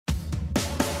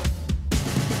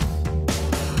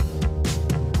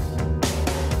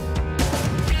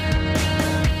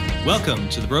Welcome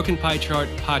to the Broken Pie Chart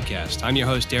podcast. I'm your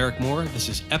host, Derek Moore. This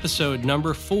is episode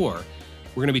number 4.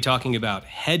 We're going to be talking about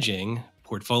hedging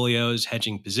portfolios,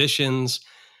 hedging positions,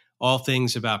 all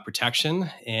things about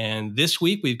protection. And this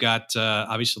week, we've got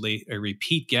obviously a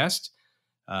repeat guest.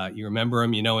 You remember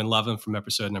him, you know and love him from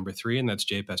episode number 3, and that's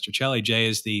Jay Pestrichelli. Jay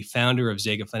is the founder of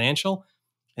Zega Financial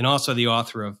and also the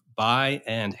author of Buy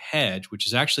and Hedge, which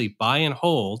is actually buy and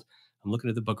hold. I'm looking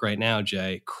at the book right now,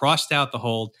 Jay. Crossed out the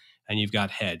hold, and you've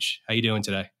got hedge. How you doing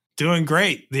today? Doing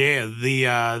great.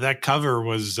 Yeah, that cover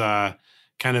was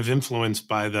kind of influenced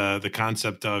by the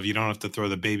concept of you don't have to throw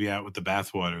the baby out with the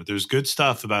bathwater. There's good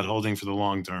stuff about holding for the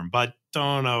long term, but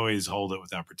don't always hold it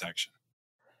without protection.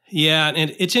 Yeah,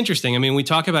 and it's interesting. I mean, we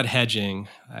talk about hedging.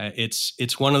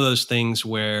 It's one of those things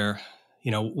where,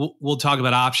 you know, we'll talk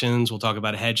about options, we'll talk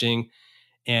about hedging.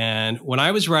 And when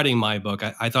I was writing my book,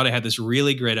 I thought I had this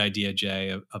really great idea,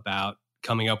 Jay, about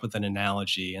coming up with an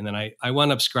analogy. And then I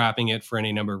wound up scrapping it for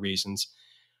any number of reasons.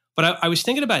 But I was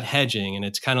thinking about hedging, and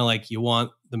it's kind of like you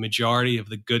want the majority of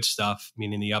the good stuff,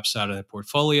 meaning the upside of the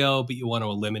portfolio, but you want to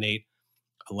eliminate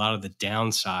a lot of the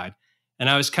downside. And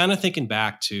I was kind of thinking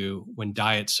back to when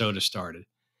diet soda started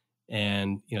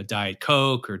and, you know, Diet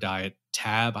Coke or Diet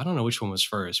Tab. I don't know which one was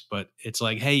first, but it's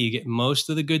like, hey, you get most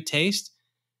of the good taste,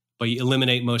 but you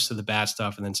eliminate most of the bad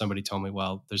stuff. And then somebody told me,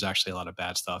 well, there's actually a lot of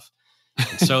bad stuff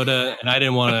in soda. And I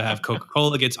didn't want to have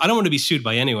Coca-Cola I don't want to be sued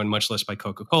by anyone, much less by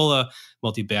Coca-Cola,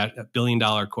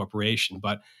 multi-billion-dollar corporation.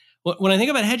 But when I think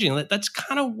about hedging, that's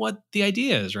kind of what the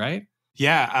idea is, right?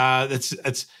 Yeah,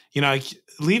 that's you know, I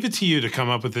leave it to you to come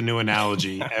up with a new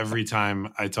analogy every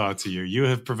time I talk to you. You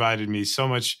have provided me so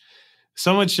much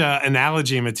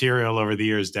analogy material over the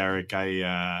years, Derek.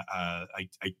 I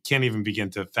can't even begin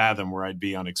to fathom where I'd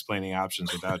be on explaining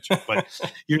options without you. But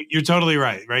you're totally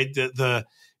right.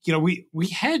 You know, we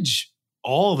hedge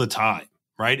all the time,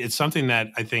 right? It's something that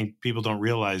I think people don't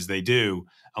realize they do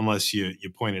unless you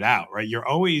point it out, right? You're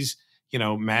always, you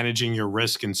know, managing your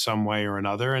risk in some way or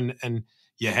another. And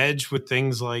you hedge with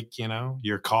things like, you know,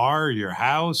 your car, your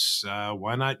house,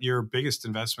 why not your biggest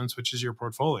investments, which is your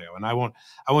portfolio. And I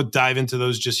won't dive into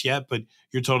those just yet, but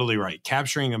you're totally right.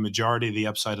 Capturing a majority of the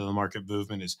upside of the market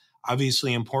movement is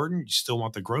obviously important. You still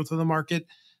want the growth of the market,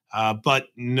 but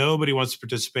nobody wants to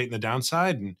participate in the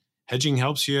downside. And hedging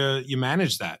helps you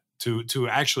manage that to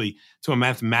a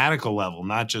mathematical level,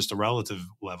 not just a relative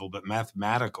level, but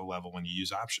mathematical level when you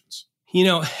use options. You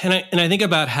know, and I think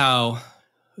about how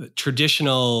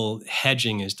traditional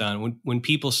hedging is done. When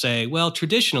people say, well,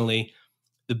 traditionally,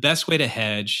 the best way to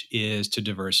hedge is to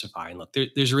diversify. And look,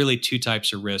 there's really 2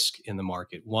 types of risk in the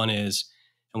market. One is,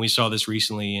 and we saw this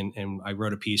recently, and I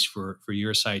wrote a piece for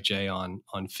your site, Jay, on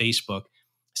Facebook,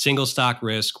 single stock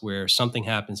risk, where something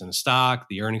happens in a stock,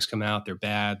 the earnings come out, they're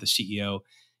bad, the CEO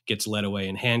gets led away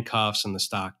in handcuffs, and the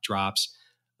stock drops.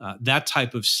 That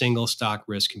type of single stock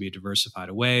risk can be diversified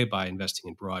away by investing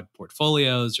in broad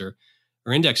portfolios or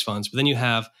index funds. But then you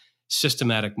have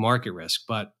systematic market risk.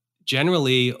 But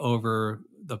generally, over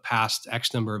the past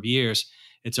X number of years,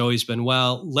 it's always been,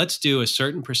 well, let's do a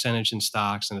certain percentage in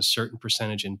stocks and a certain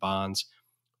percentage in bonds,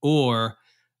 or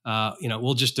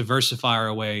we'll just diversify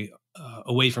our way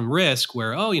away from risk.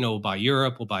 Where we'll buy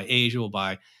Europe, we'll buy Asia, we'll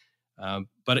buy.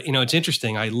 But it's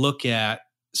interesting. I look at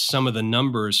some of the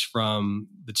numbers from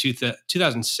the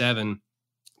 2007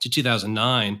 to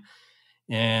 2009,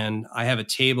 and I have a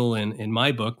table in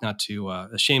my book, not to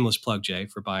a shameless plug, Jay,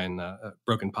 for buying a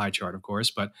Broken Pie Chart, of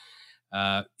course, but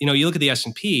you look at the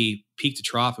S&P peak to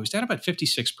trough, it was down about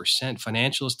 56%,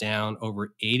 financials down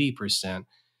over 80%.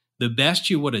 The best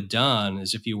you would have done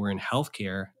is if you were in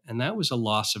healthcare, and that was a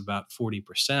loss of about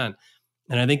 40%.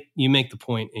 And I think you make the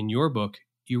point in your book,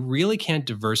 you really can't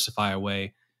diversify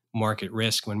away market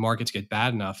risk. When markets get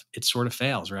bad enough, it sort of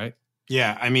fails, right?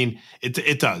 Yeah, I mean,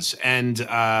 it does. And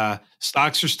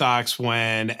stocks are stocks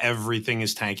when everything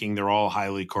is tanking. They're all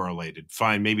highly correlated.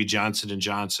 Fine, maybe Johnson &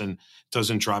 Johnson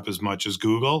doesn't drop as much as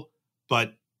Google,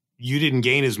 but you didn't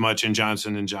gain as much in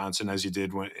Johnson & Johnson as you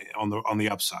did on the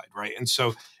upside, right? And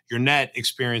so your net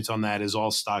experience on that is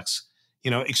all stocks,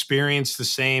 experience the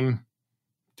same,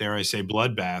 dare I say,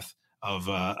 bloodbath of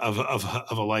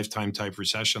a lifetime type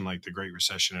recession like the Great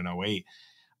Recession in '08.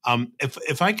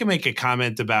 If I can make a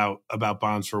comment about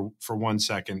bonds for 1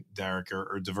 second, Derek,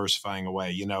 or diversifying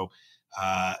away,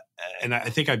 and I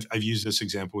think I've used this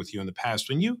example with you in the past.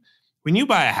 When you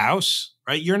buy a house,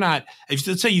 right?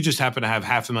 Let's say you just happen to have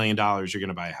 $500,000, you're going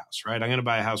to buy a house, right? I'm going to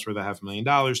buy a house worth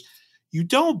 $500,000. You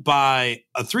don't buy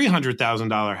a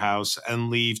 $300,000 house and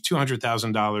leave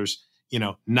 $200,000,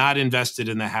 not invested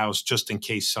in the house just in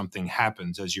case something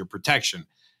happens as your protection.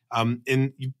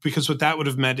 Because what that would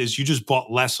have meant is you just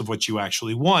bought less of what you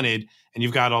actually wanted, and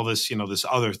you've got all this, this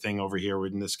other thing over here,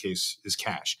 which in this case is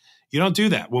cash. You don't do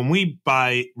that. When we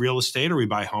buy real estate or we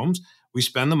buy homes, we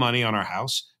spend the money on our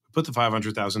house, we put the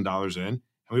 $500,000 in, and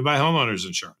we buy homeowners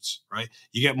insurance, right?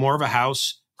 You get more of a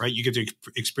house, right? You get to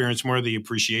experience more of the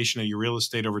appreciation of your real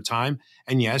estate over time.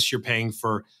 And yes, you're paying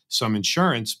for some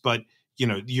insurance, but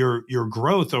your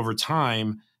growth over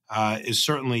time is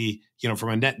certainly, from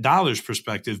a net dollars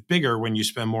perspective, bigger when you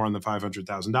spend more on the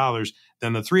 $500,000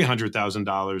 than the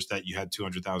 $300,000 that you had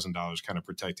 $200,000 kind of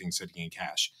protecting sitting in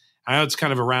cash. I know it's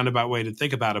kind of a roundabout way to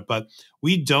think about it, but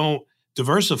we don't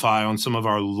diversify on some of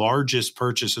our largest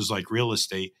purchases like real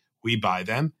estate. We buy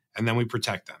them and then we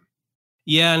protect them.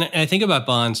 Yeah, and I think about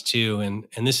bonds too, and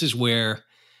this is where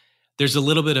there's a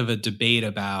little bit of a debate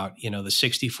about, the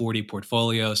 60-40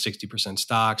 portfolio, 60%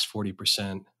 stocks,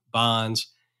 40%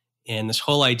 bonds. And this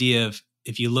whole idea of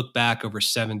if you look back over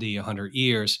 70, 100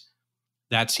 years,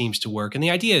 that seems to work. And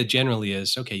the idea generally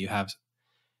is, okay, you have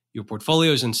your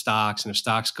portfolios in stocks, and if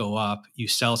stocks go up, you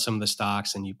sell some of the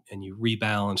stocks and you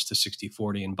rebalance to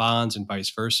 60-40 in bonds and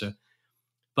vice versa.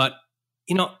 But,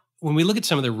 when we look at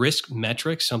some of the risk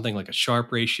metrics, something like a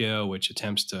Sharpe ratio, which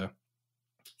attempts to,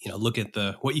 look at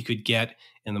what you could get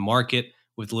in the market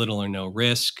with little or no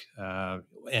risk,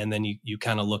 and then you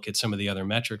kind of look at some of the other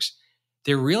metrics,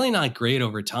 they're really not great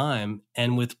over time.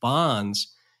 And with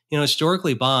bonds,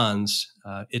 historically bonds,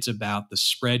 it's about the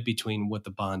spread between what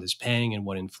the bond is paying and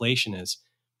what inflation is.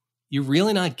 You're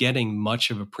really not getting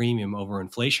much of a premium over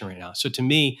inflation right now. So to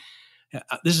me,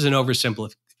 this is an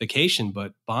oversimplification,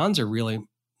 but bonds are really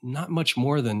not much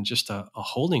more than just a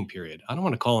holding period. I don't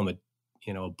want to call them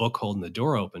a book holding the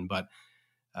door open, but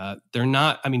they're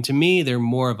not. I mean, to me, they're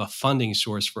more of a funding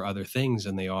source for other things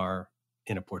than they are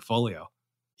in a portfolio.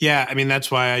 Yeah, I mean,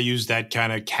 that's why I use that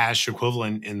kind of cash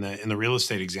equivalent in the real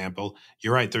estate example.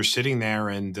 You're right; they're sitting there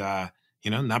and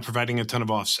not providing a ton of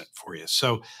offset for you.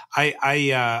 So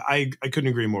I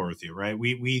couldn't agree more with you. Right?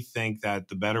 We think that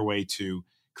the better way to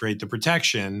create the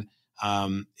protection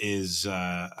is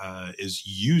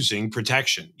using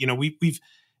protection.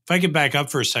 If I could back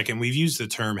up for a second, we've used the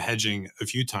term hedging a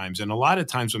few times, and a lot of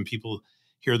times when people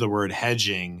hear the word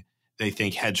hedging, they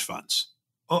think hedge funds.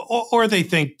 Or they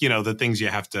think, the things you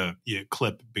have to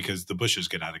clip because the bushes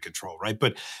get out of control, right?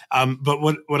 But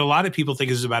what a lot of people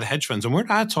think is about hedge funds, and we're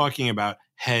not talking about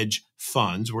hedge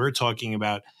funds. We're talking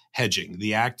about hedging,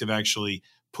 the act of actually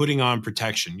putting on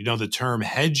protection. The term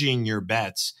hedging your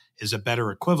bets is a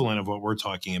better equivalent of what we're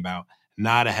talking about,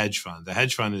 not a hedge fund. The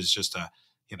hedge fund is just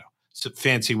it's a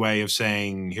fancy way of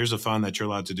saying, here's a fund that you're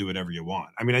allowed to do whatever you want.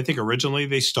 I mean, I think originally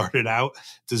they started out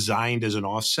designed as an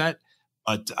offset.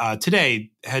 But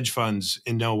today, hedge funds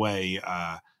in no way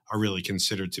are really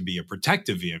considered to be a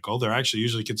protective vehicle. They're actually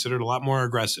usually considered a lot more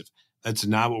aggressive. That's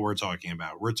not what we're talking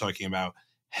about. We're talking about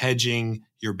hedging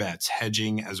your bets,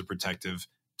 hedging as a protective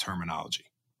terminology.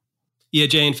 Yeah,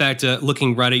 Jay, in fact,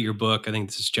 looking right at your book, I think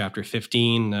this is chapter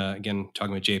 15, again,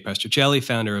 talking with Jay Pastorcelli,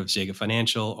 founder of Zega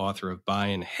Financial, author of Buy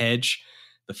and Hedge,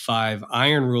 the 5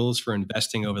 iron rules for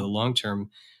investing over the long term.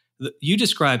 You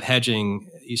describe hedging,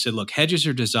 you said, look, hedges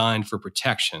are designed for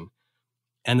protection,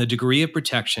 and the degree of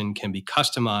protection can be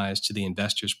customized to the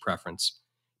investor's preference.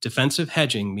 Defensive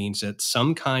hedging means that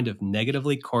some kind of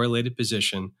negatively correlated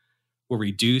position will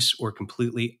reduce or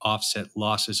completely offset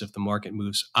losses if the market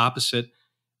moves opposite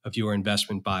of your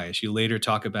investment bias. You later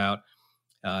talk about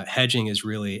hedging is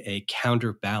really a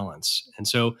counterbalance. And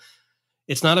so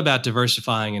it's not about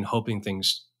diversifying and hoping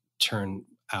things turn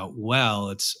out well.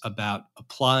 It's about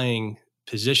applying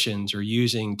positions or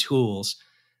using tools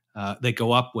that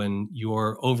go up when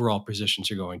your overall positions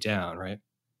are going down, right?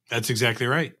 That's exactly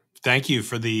right. Thank you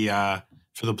for the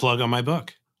plug on my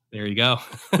book. There you go.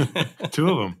 2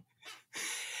 of them.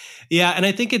 Yeah, and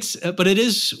I think but it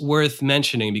is worth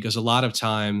mentioning because a lot of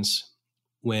times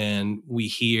when we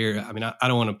hear, I mean, I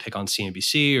don't want to pick on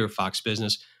CNBC or Fox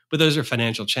Business, but those are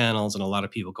financial channels, and a lot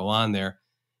of people go on there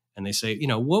and they say,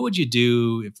 what would you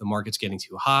do if the market's getting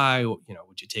too high?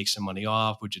 Would you take some money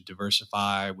off? Would you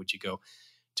diversify? Would you go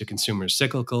to consumer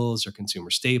cyclicals or consumer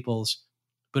staples?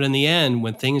 But in the end,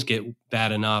 when things get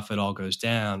bad enough, it all goes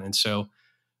down. And so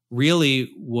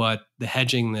really what the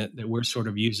hedging that we're sort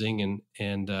of using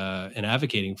and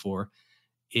advocating for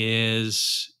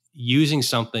is using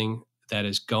something that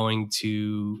is going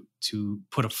to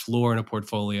put a floor in a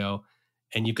portfolio,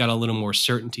 and you've got a little more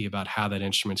certainty about how that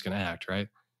instrument's going to act, right?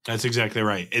 That's exactly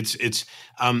right. It's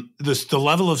the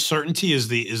level of certainty is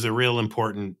the real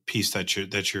important piece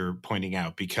that you're pointing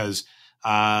out, because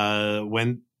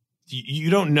when you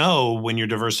don't know when you're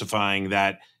diversifying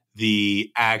that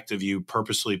the act of you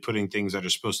purposely putting things that are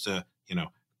supposed to,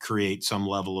 create some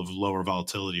level of lower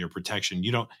volatility or protection.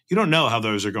 You don't know how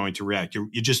those are going to react.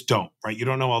 You just don't, right? You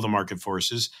don't know all the market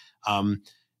forces.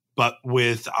 But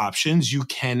with options, you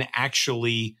can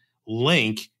actually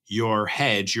link your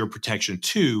hedge, your protection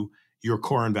to your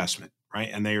core investment, right?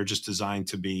 And they are just designed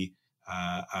to be,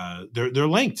 they're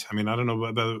linked. I mean, I don't know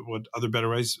about what other better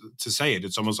ways to say it.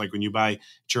 It's almost like when you buy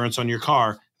insurance on your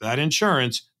car, that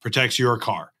insurance protects your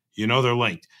car. They're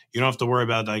linked. You don't have to worry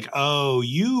about like, oh,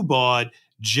 you bought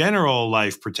general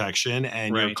life protection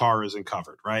and your car isn't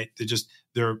covered, right?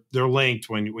 They're linked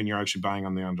when you're actually buying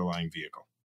on the underlying vehicle.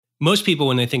 Most people,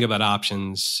 when they think about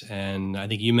options, and I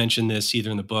think you mentioned this either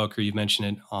in the book or you've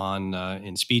mentioned it on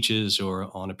in speeches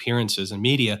or on appearances in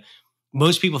media,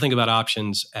 most people think about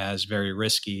options as very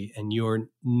risky, and your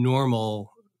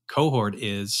normal cohort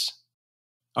is.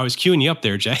 I was queuing you up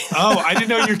there, Jay. Oh, I didn't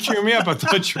know you were queuing me up. I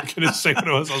thought you were going to say what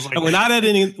it was. I was like, we're not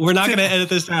editing. We're not going to edit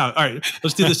this out. All right,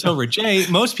 let's do this over. Jay,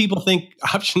 most people think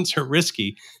options are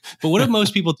risky, but what do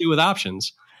most people do with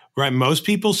options? Right. Most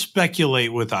people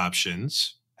speculate with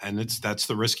options, and that's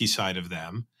the risky side of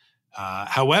them.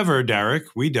 However, Derek,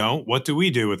 we don't. What do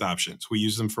we do with options? We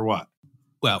use them for what?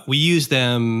 Well, we use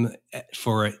them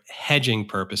for hedging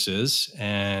purposes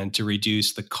and to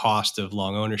reduce the cost of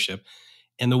long ownership.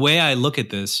 And the way I look at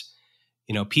this,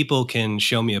 people can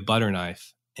show me a butter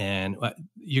knife, and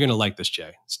you're going to like this,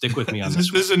 Jay. Stick with me on this.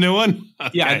 Is this a new one?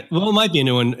 Okay. Yeah, well, it might be a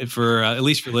new one for at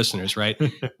least for listeners, right?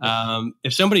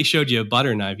 If somebody showed you a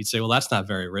butter knife, you'd say, well, that's not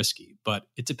very risky. But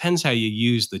it depends how you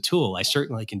use the tool. I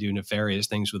certainly can do nefarious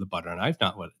things with a butter knife,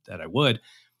 not that I would.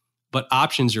 But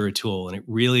options are a tool, and it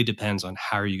really depends on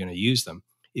how you're going to use them.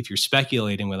 If you're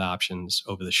speculating with options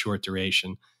over the short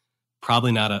duration,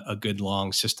 probably not a good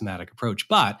long systematic approach.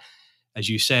 But as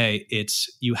you say,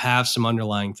 you have some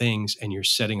underlying things and you're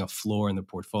setting a floor in the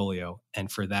portfolio.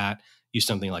 And for that, use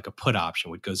something like a put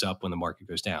option, which goes up when the market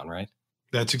goes down, right?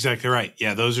 That's exactly right.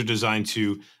 Yeah, those are designed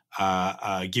to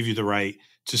give you the right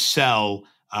to sell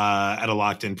at a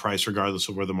locked in price, regardless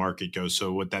of where the market goes.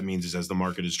 So what that means is as the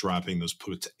market is dropping, those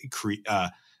puts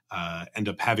end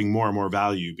up having more and more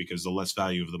value because the less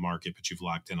value of the market, but you've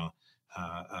locked in a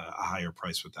higher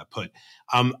price with that put.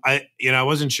 I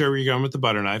wasn't sure where you're going with the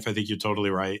butter knife. I think you're totally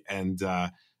right. And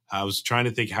I was trying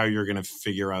to think how you're going to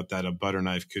figure out that a butter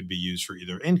knife could be used for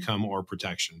either income or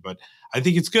protection. But I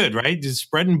think it's good, right? Just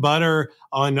spreading butter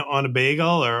on a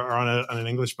bagel or on an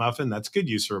English muffin, that's good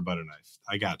use for a butter knife.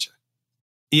 I gotcha.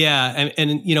 Yeah.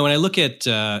 And when I look at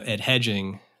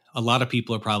hedging, a lot of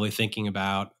people are probably thinking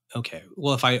about, okay,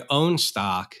 well, if I own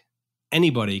stock,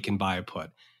 anybody can buy a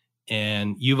put.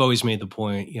 And you've always made the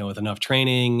point, with enough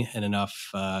training and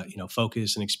enough,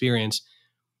 focus and experience,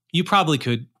 you probably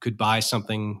could buy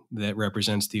something that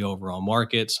represents the overall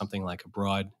market, something like a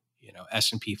broad,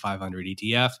 S&P 500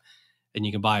 ETF, and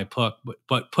you can buy a put.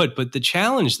 But the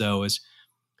challenge though is,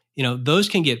 those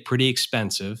can get pretty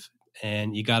expensive,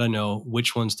 and you got to know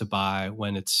which ones to buy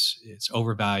when it's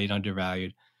overvalued,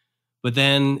 undervalued. But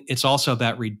then it's also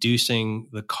about reducing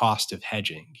the cost of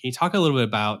hedging. Can you talk a little bit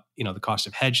about, the cost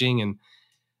of hedging and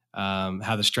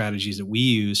how the strategies that we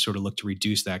use sort of look to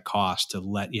reduce that cost to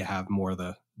let you have more of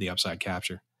the upside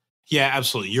capture? Yeah,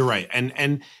 absolutely. You're right.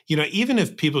 And even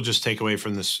if people just take away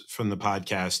from the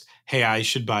podcast, hey, I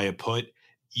should buy a put,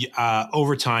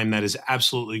 over time, that is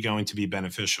absolutely going to be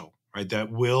beneficial, right?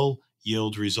 That will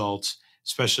yield results,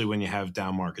 especially when you have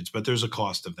down markets. But there's a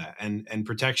cost of that. And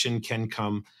protection can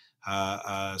come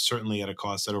certainly at a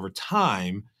cost that over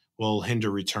time will hinder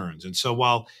returns. And so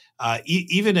while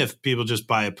even if people just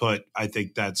buy a put, I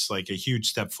think that's like a huge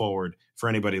step forward for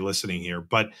anybody listening here.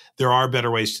 But there are better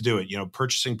ways to do it.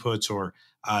 Purchasing puts or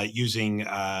using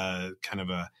kind of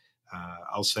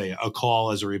I'll say a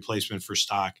call as a replacement for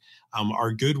stock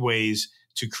are good ways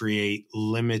to create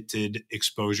limited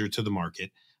exposure to the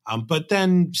market. But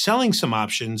then selling some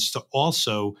options to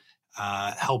also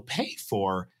help pay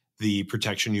for the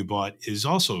protection you bought is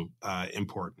also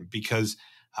important because,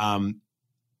 when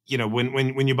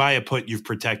you buy a put, you've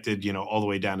protected, all the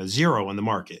way down to zero in the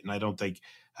market. And I don't think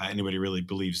anybody really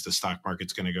believes the stock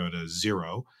market's going to go to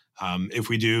zero. If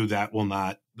we do, that will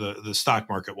not, the stock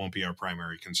market won't be our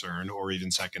primary concern or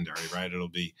even secondary, right? It'll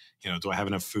be, do I have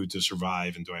enough food to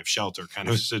survive and do I have shelter kind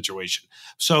of situation.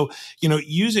 So,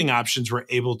 using options, we're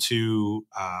able to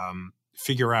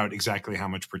figure out exactly how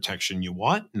much protection you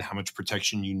want and how much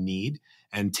protection you need,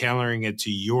 and tailoring it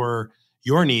to your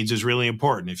needs is really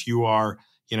important. If you are,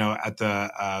 at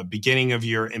the beginning of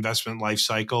your investment life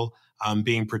cycle,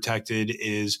 being protected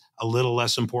is a little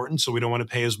less important. So we don't want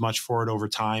to pay as much for it over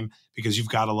time because you've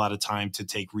got a lot of time to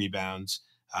take rebounds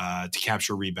to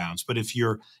capture rebounds. But if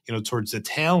you're, towards the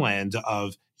tail end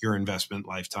of your investment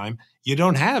lifetime, you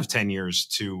don't have 10 years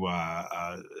to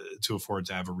afford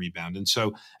to have a rebound. And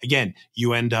so again,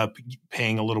 you end up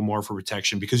paying a little more for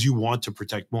protection because you want to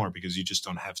protect more because you just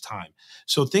don't have time.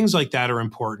 So things like that are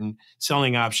important.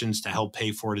 Selling options to help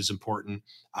pay for it is important.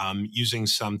 Using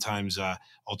sometimes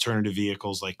alternative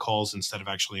vehicles like calls instead of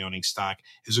actually owning stock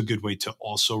is a good way to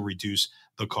also reduce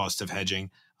the cost of hedging.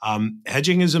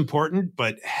 Hedging is important,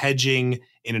 but hedging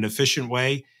in an efficient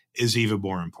way is even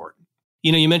more important.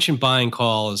 You mentioned buying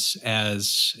calls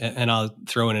as, and I'll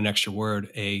throw in an extra word,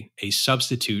 a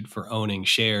substitute for owning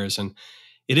shares. And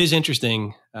it is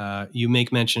interesting. You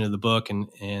make mention of the book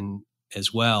and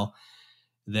as well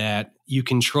that you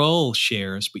control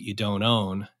shares, but you don't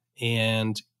own.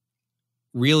 And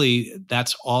really,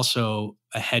 that's also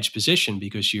a hedge position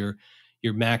because your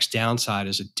max downside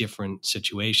is a different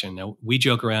situation. Now, we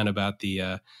joke around about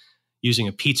the using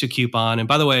a pizza coupon. And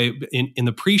by the way, in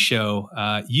the pre-show,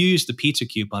 you use the pizza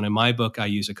coupon. In my book, I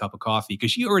use a cup of coffee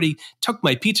because you already took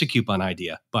my pizza coupon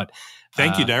idea. But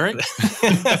thank you, Derek.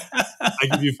 I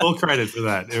give you full credit for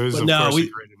that. It was, of course, a great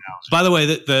analogy. By the way,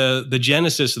 the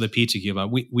genesis of the pizza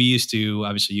coupon, we used to,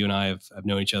 obviously, you and I have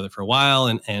known each other for a while,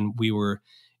 and we were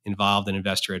involved in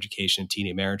investor education at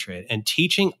TD Ameritrade. And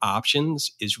teaching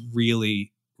options is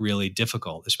really, really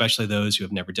difficult, especially those who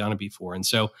have never done it before. And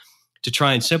so to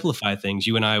try and simplify things,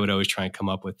 you and I would always try and come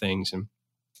up with things. And,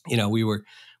 we were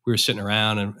sitting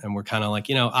around and we're kind of like,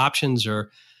 options are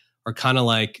kind of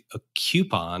like a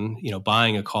coupon,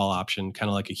 buying a call option, kind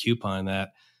of like a coupon that,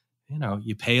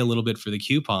 you pay a little bit for the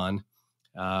coupon.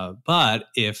 But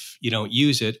if you don't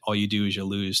use it, all you do is you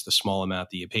lose the small amount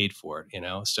that you paid for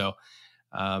it, So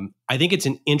I think it's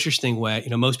an interesting way.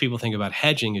 Most people think about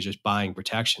hedging as just buying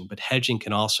protection, but hedging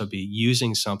can also be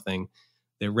using something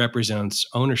that represents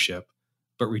ownership,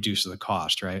 but reduces the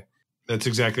cost, right? That's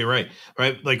exactly right.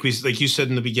 Right. Like you said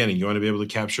in the beginning, you want to be able to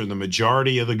capture the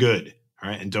majority of the good,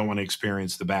 right? And don't want to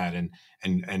experience the bad.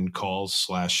 And calls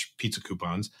 / pizza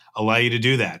coupons allow you to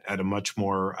do that at a much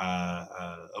more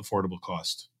affordable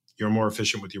cost. You're more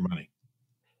efficient with your money.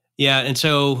 Yeah. And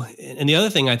the other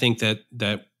thing I think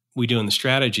that we do in the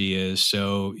strategy is,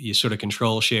 so you sort of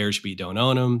control shares, but you don't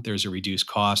own them. There's a reduced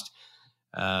cost.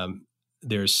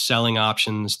 There's selling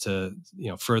options to,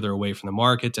 further away from the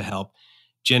market to help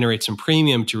generate some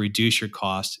premium to reduce your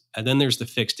cost. And then there's the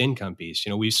fixed income piece.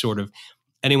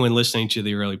 Anyone listening to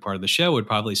the early part of the show would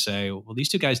probably say, well, these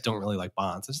two guys don't really like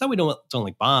bonds. It's not we don't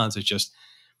like bonds. It's just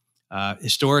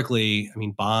historically,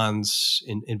 bonds,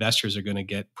 investors are going to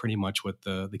get pretty much what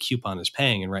the coupon is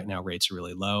paying. And right now rates are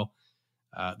really low.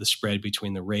 The spread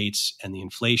between the rates and the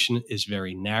inflation is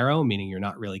very narrow, meaning you're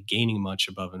not really gaining much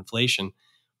above inflation.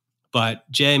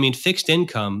 But Jay, fixed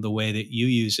income, the way that you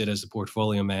use it as the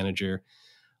portfolio manager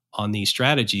on these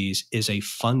strategies, is a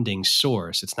funding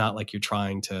source. It's not like you're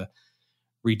trying to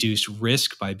reduce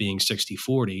risk by being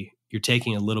 60-40. You're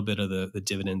taking a little bit of the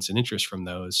dividends and interest from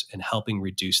those and helping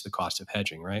reduce the cost of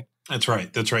hedging, right? That's right.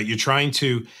 You're trying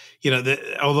to,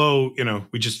 although,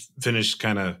 we just finished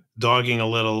kind of dogging a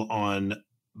little on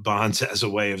bonds as a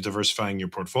way of diversifying your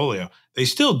portfolio, they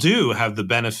still do have the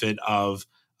benefit of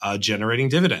generating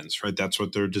dividends, right? That's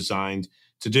what they're designed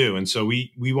to do. And so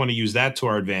we want to use that to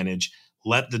our advantage,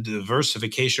 let the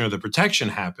diversification or the protection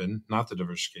happen, not the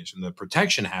diversification, the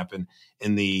protection happen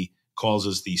in the calls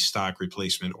as the stock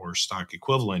replacement or stock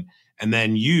equivalent, and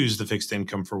then use the fixed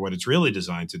income for what it's really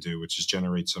designed to do, which is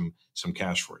generate some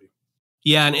cash for you.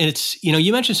 Yeah. And it's,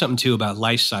 you mentioned something too about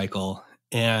life cycle.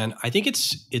 And I think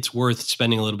it's worth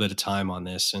spending a little bit of time on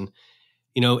this. And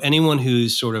anyone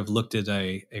who's sort of looked at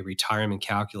a retirement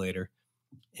calculator,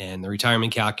 and the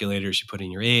retirement calculators, you put in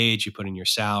your age, you put in your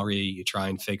salary, you try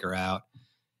and figure out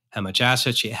how much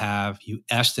assets you have, you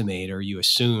estimate or you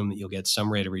assume that you'll get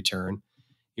some rate of return.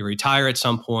 You retire at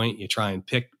some point, you try and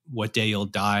pick what day you'll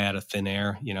die out of thin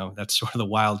air. That's sort of the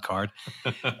wild card.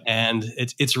 And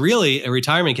it's really, a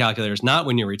retirement calculator is not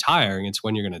when you're retiring, it's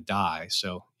when you're going to die.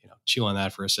 So, chew on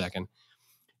that for a second.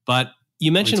 But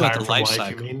you mentioned about the life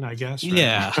cycle. You mean, I guess. Right?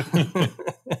 Yeah.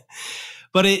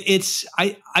 But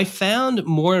I found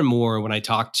more and more when I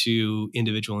talk to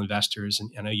individual investors,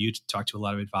 and I know you talk to a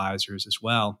lot of advisors as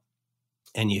well,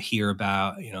 and you hear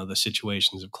about, the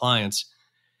situations of clients.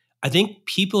 I think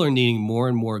people are needing more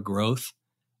and more growth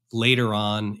later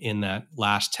on in that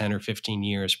last 10 or 15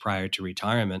 years prior to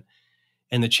retirement.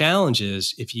 And the challenge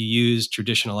is, if you use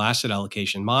traditional asset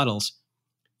allocation models,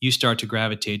 you start to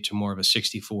gravitate to more of a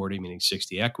 60-40, meaning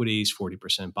 60 equities,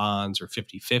 40% bonds, or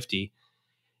 50-50.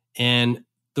 And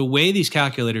the way these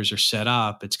calculators are set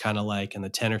up, it's kind of like in the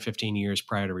 10 or 15 years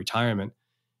prior to retirement,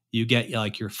 you get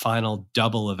like your final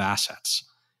double of assets.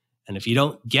 And if you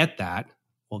don't get that,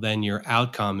 well, then your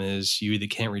outcome is you either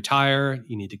can't retire,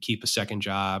 you need to keep a second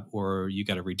job, or you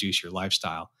got to reduce your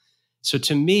lifestyle. So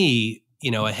to me,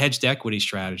 a hedged equity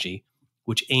strategy,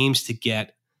 which aims to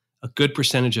get a good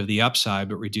percentage of the upside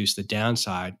but reduce the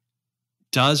downside,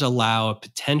 does allow a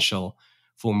potential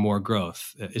for more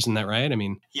growth. Isn't that right?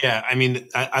 Yeah.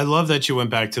 I love that you went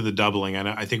back to the doubling. And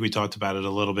I think we talked about it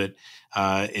a little bit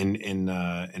in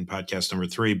podcast number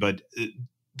 3, but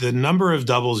the number of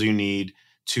doubles you need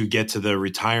to get to the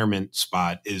retirement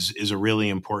spot is a really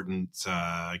important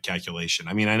calculation.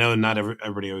 I know not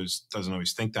everybody doesn't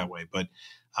always think that way, but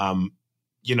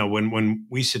when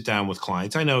we sit down with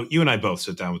clients, I know you and I both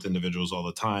sit down with individuals all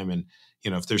the time, and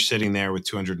if they're sitting there with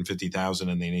 250,000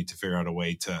 and they need to figure out a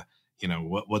way to,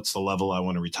 what's the level I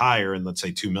want to retire, and let's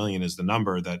say 2 million is the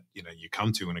number that you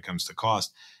come to when it comes to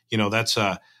cost. That's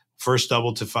a first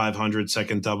double to 500,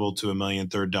 second double to 1 million,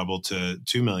 third double to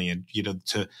 2 million.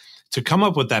 To come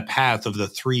up with that path of the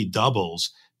 3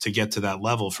 doubles to get to that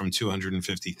level from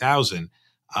 250,000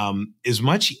 is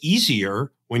much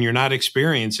easier when you're not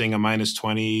experiencing a minus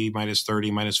 20, minus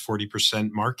 30, minus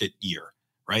 40% market year,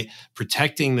 right?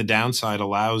 Protecting the downside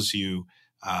allows you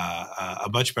a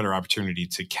much better opportunity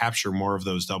to capture more of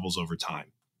those doubles over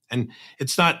time. And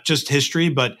it's not just history,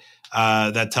 but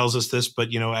that tells us this, but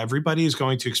everybody is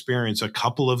going to experience a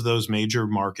couple of those major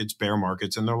markets, bear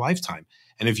markets, in their lifetime.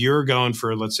 And if you're going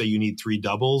for, let's say you need 3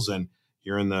 doubles and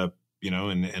you're in the, in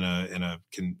a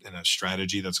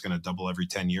strategy that's going to double every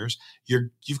 10 years,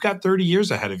 you've got 30 years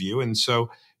ahead of you. And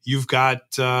so you're going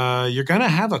to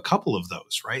have a couple of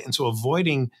those, right? And so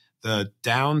avoiding the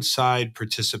downside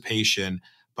participation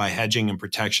by hedging and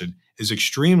protection is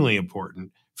extremely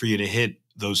important for you to hit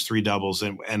those 3 doubles.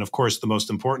 And of course, the most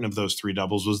important of those 3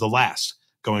 doubles was the last,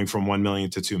 going from 1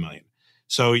 million to 2 million.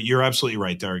 So you're absolutely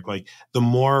right, Derek. Like the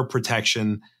more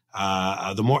protection,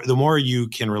 the more you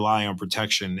can rely on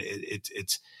protection,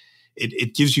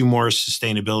 it gives you more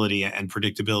sustainability and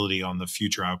predictability on the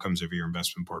future outcomes of your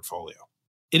investment portfolio.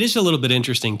 It is a little bit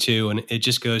interesting too, and it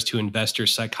just goes to investor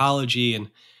psychology and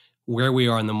where we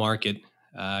are in the market.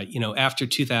 After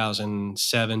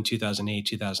 2007, 2008,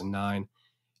 2009.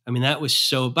 That was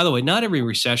so, by the way, not every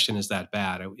recession is that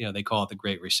bad. They call it the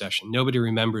Great Recession. Nobody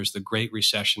remembers the Great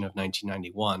Recession of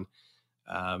 1991.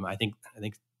 I think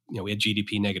we had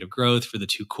GDP negative growth for the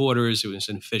 2 quarters. It was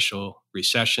an official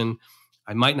recession.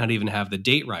 I might not even have the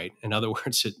date right. In other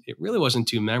words, it really wasn't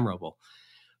too memorable.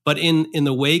 But in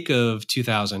the wake of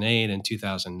 2008 and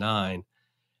 2009,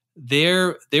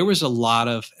 there was a lot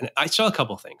of, and I saw a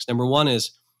couple of things. Number one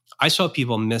is I saw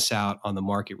people miss out on the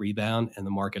market rebound and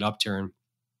the market upturn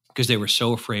because they were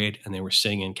so afraid and they were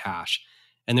sitting in cash.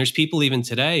 And there's people even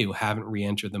today who haven't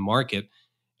re-entered the market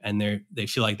and they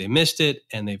feel like they missed it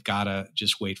and they've got to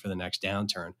just wait for the next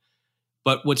downturn.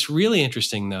 But what's really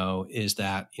interesting though is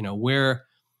that, we're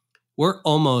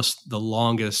almost the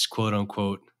longest quote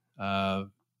unquote,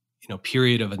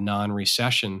 period of a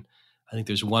non-recession. I think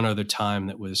there's one other time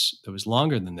that was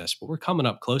longer than this, but we're coming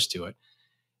up close to it.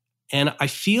 And I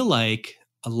feel like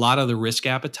a lot of the risk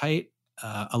appetite,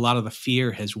 a lot of the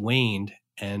fear has waned,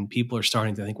 and people are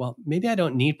starting to think, well, maybe I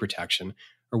don't need protection,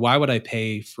 or why would I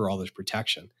pay for all this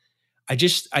protection? I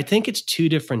think it's 2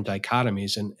 different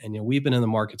dichotomies, and we've been in the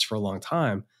markets for a long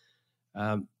time,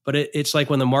 but it's like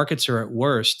when the markets are at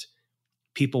worst,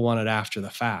 people want it after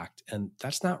the fact, and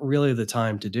that's not really the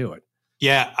time to do it.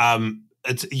 Yeah,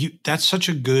 that's such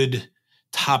a good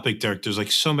topic, Derek. There's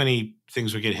like so many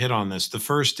things we could hit on this. The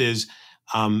first is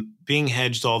being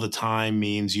hedged all the time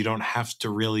means you don't have to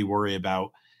really worry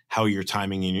about how you're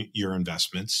timing your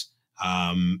investments.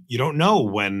 You don't know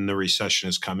when the recession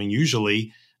is coming.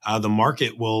 Usually, the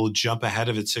market will jump ahead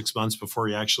of it 6 months before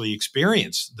you actually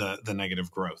experience the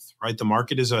negative growth, right? The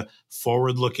market is a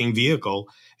forward-looking vehicle,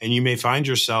 and you may find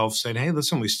yourself saying, hey,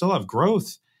 listen, we still have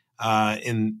growth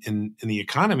in the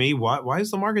economy. Why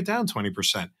is the market down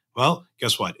 20%? Well,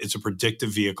 guess what? It's a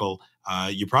predictive vehicle.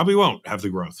 You probably won't have the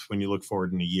growth when you look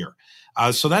forward in a year.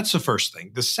 So that's the first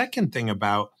thing. The second thing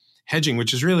about hedging,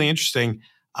 which is really interesting,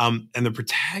 and the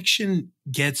protection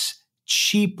gets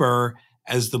cheaper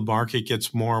as the market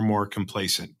gets more and more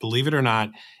complacent. Believe it or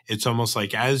not, it's almost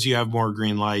like as you have more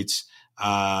green lights,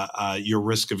 your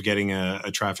risk of getting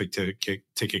a traffic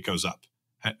ticket goes up.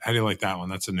 How do you like that one?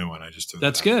 That's a new one. I just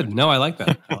That's good. No, I like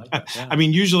that. Yeah.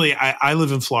 Usually I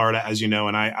live in Florida, as you know,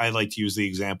 and I like to use the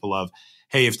example of,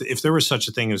 hey, if there was such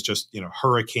a thing as just,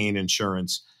 hurricane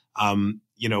insurance,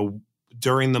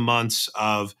 during the months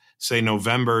of, say,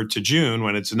 November to June,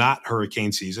 when it's not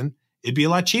hurricane season, it'd be a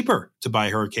lot cheaper to buy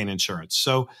hurricane insurance.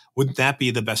 So wouldn't that be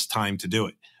the best time to do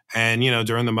it? And,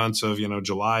 during the months of,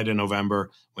 July to November,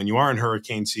 when you are in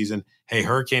hurricane season, hey,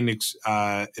 hurricane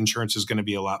insurance is going to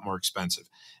be a lot more expensive.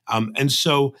 And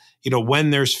so, when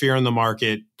there's fear in the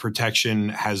market, protection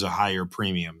has a higher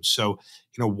premium. So,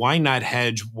 why not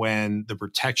hedge when the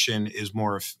protection is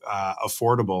more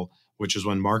affordable, which is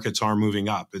when markets are moving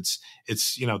up? It's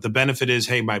the benefit is,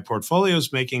 hey, my portfolio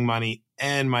is making money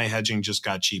and my hedging just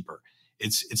got cheaper.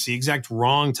 It's the exact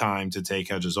wrong time to take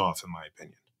hedges off, in my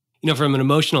opinion. From an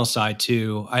emotional side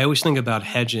too, I always think about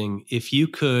hedging. If you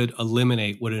could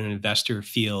eliminate what an investor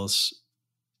feels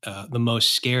the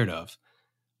most scared of,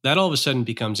 that all of a sudden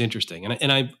becomes interesting.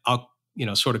 And I'll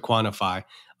sort of quantify.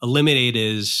 Eliminate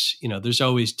is there's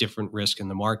always different risk in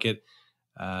the market.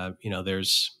 But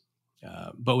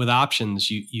with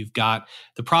options, you've got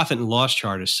the profit and loss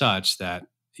chart is such that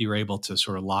you're able to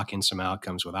sort of lock in some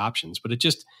outcomes with options. But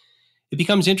it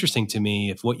becomes interesting to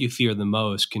me if what you fear the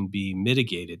most can be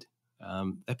mitigated.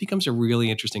 That becomes a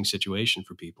really interesting situation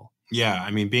for people. Yeah,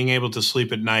 I mean, being able to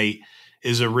sleep at night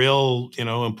is a real,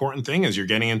 important thing as you're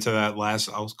getting into that last,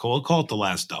 I'll call it the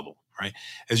last double, right?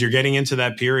 As you're getting into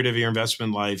that period of your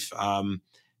investment life,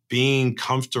 being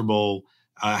comfortable,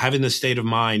 having the state of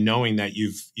mind, knowing that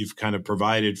you've kind of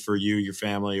provided for you, your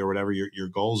family, or whatever your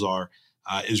goals are,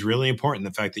 is really important.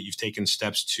 The fact that you've taken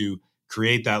steps to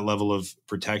create that level of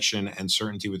protection and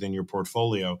certainty within your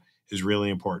portfolio is really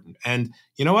important. And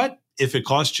you know what? If it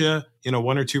costs you,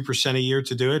 1 or 2% a year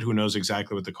to do it, who knows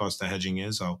exactly what the cost of hedging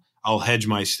is? I'll hedge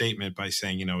my statement by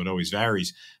saying, it always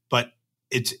varies, but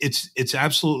it's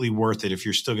absolutely worth it if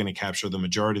you're still going to capture the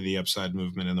majority of the upside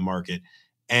movement in the market,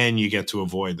 and you get to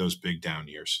avoid those big down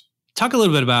years. Talk a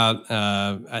little bit about,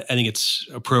 I think it's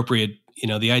appropriate,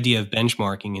 the idea of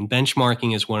benchmarking. And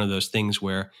benchmarking is one of those things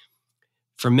where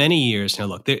for many years now,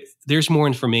 look, there's more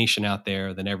information out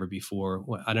there than ever before.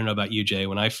 I don't know about you, Jay.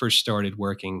 When I first started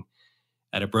working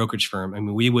at a brokerage firm, I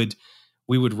mean, we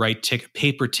would write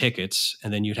paper tickets,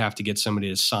 and then you'd have to get somebody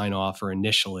to sign off or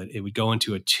initial it. It would go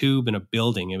into a tube in a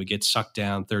building. It would get sucked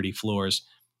down 30 floors,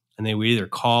 and they would either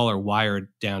call or wire it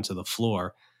down to the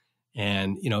floor.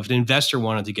 And, if an investor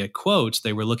wanted to get quotes,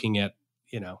 they were looking at,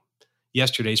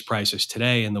 yesterday's prices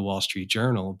today in the Wall Street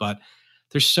Journal. But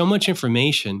there's so much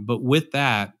information. But with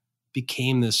that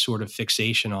became this sort of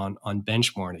fixation on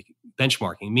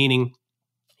benchmarking, meaning,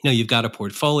 you've got a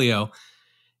portfolio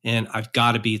and I've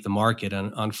got to beat the market.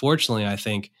 And unfortunately, I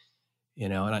think,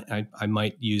 and I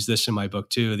might use this in my book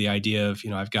too, the idea of,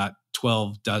 I've got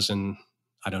 12 dozen,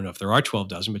 I don't know if there are 12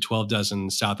 dozen, but 12 dozen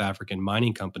South African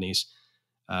mining companies.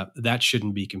 That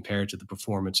shouldn't be compared to the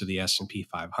performance of the S&P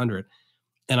 500.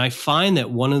 And I find that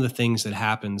one of the things that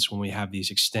happens when we have these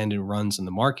extended runs in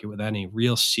the market without any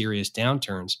real serious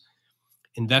downturns,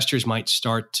 investors might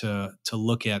start to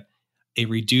look at a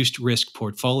reduced risk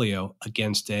portfolio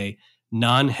against a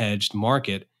non-hedged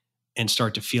market and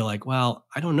start to feel like, well,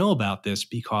 I don't know about this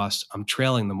because I'm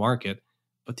trailing the market.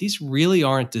 But these really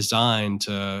aren't designed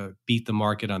to beat the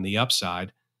market on the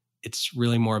upside. It's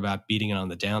really more about beating it on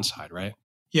the downside, right?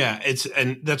 Yeah,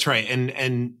 and that's right.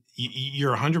 And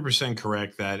you're 100%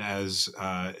 correct that as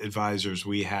advisors,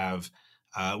 we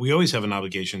always have an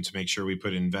obligation to make sure we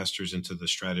put investors into the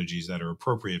strategies that are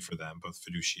appropriate for them, both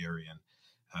fiduciary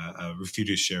and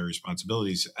fiduciary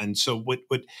responsibilities. And so what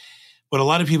a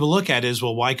lot of people look at is,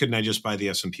 well, why couldn't I just buy the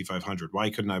S&P 500? Why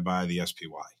couldn't I buy the SPY?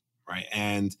 Right.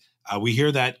 And we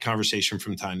hear that conversation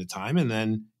from time to time. And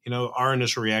then, our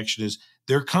initial reaction is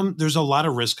there's a lot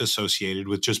of risk associated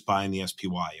with just buying the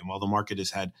SPY. And while the market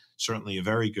has had certainly a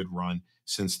very good run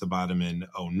since the bottom in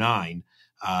 2009,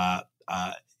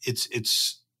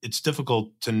 it's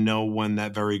difficult to know when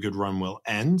that very good run will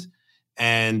end.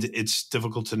 And it's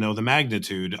difficult to know the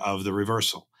magnitude of the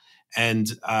reversal. And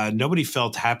nobody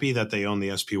felt happy that they owned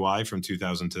the SPY from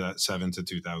 2007 to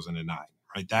 2009,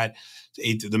 right?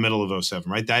 The middle of 2007,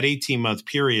 right? That 18-month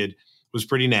period was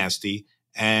pretty nasty.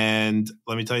 And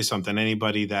let me tell you something,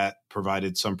 anybody that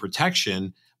provided some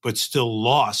protection but still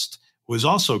lost was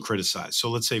also criticized. So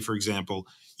let's say, for example,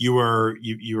 you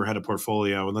had a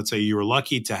portfolio, and let's say you were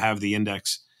lucky to have the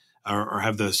index or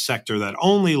have the sector that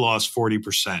only lost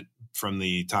 40% from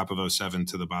the top of 2007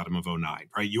 to the bottom of 2009,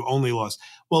 right? You only lost.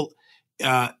 Well,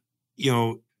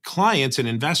 clients and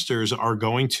investors are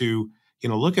going to,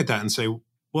 look at that and say,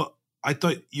 well, I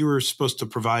thought you were supposed to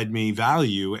provide me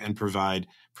value and provide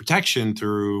protection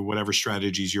through whatever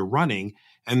strategies you're running.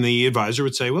 And the advisor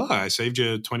would say, well, I saved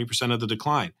you 20% of the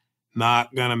decline.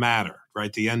 Not going to matter,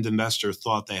 right? The end investor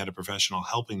thought they had a professional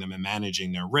helping them in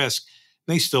managing their risk.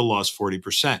 They still lost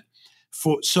 40%.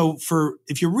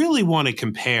 If you really want to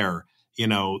compare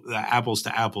the apples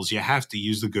to apples, you have to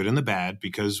use the good and the bad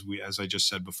because as I just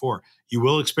said before, you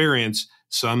will experience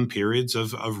some periods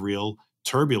of real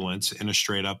turbulence in a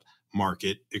straight up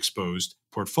market exposed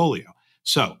portfolio.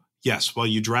 So yes, while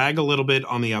you drag a little bit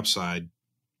on the upside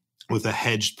with a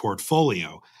hedged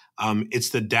portfolio, it's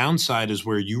the downside is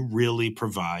where you really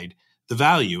provide the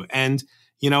value. And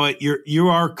you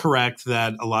are correct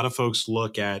that a lot of folks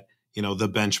look at the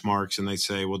benchmarks and they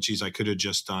say, well, geez, I could have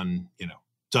just done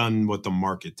what the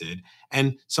market did.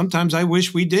 And sometimes I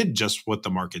wish we did just what the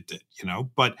market did,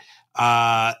 but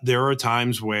there are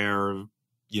times where,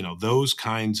 those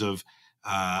kinds of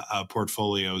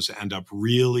portfolios end up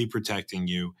really protecting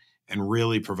you and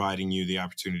really providing you the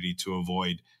opportunity to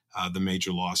avoid the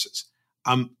major losses.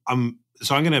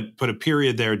 So I'm going to put a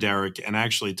period there, Derek, and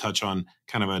actually touch on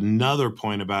kind of another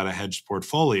point about a hedged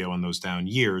portfolio in those down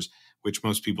years, which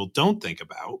most people don't think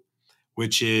about,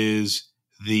 which is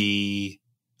the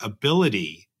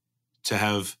ability to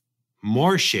have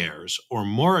more shares or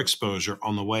more exposure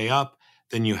on the way up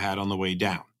than you had on the way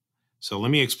down. So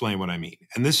let me explain what I mean.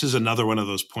 And this is another one of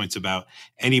those points about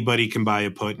anybody can buy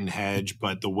a put and hedge,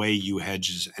 but the way you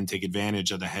hedge and take advantage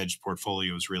of the hedged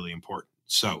portfolio is really important.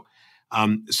 So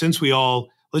since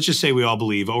let's just say we all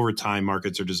believe over time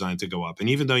markets are designed to go up. And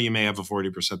even though you may have a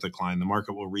 40% decline, the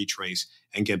market will retrace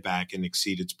and get back and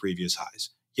exceed its previous highs.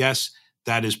 Yes,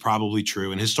 that is probably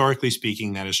true. And historically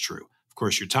speaking, that is true. Of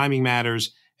course, your timing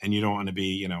matters and you don't want to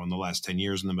be, in the last 10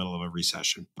 years in the middle of a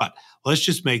recession. But let's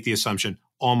just make the assumption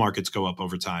all markets go up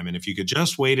over time. And if you could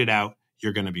just wait it out,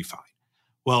 you're going to be fine.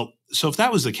 Well, so if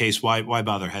that was the case, why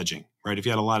bother hedging, right? If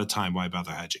you had a lot of time, why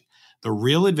bother hedging? The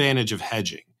real advantage of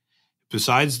hedging,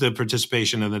 besides the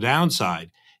participation in the downside,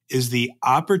 is the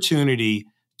opportunity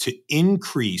to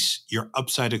increase your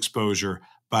upside exposure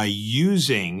by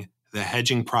using the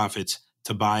hedging profits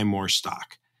to buy more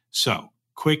stock. So,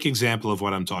 quick example of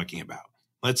what I'm talking about.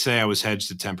 Let's say I was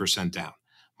hedged at 10% down.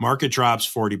 Market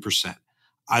drops 40%.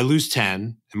 I lose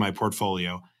 10 in my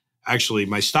portfolio. Actually,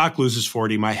 my stock loses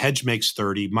 40. My hedge makes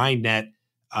 30. My net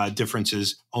difference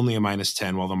is only a minus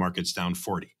 10 while the market's down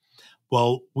 40.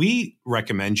 Well, we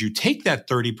recommend you take that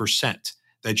 30%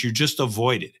 that you just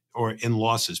avoided or in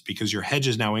losses because your hedge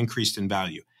is now increased in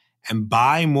value and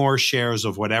buy more shares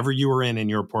of whatever you were in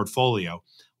your portfolio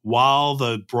while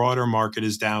the broader market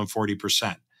is down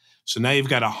 40%. So now you've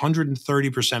got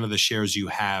 130% of the shares you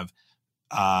have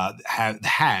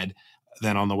had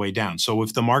than on the way down. So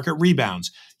if the market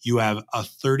rebounds, you have a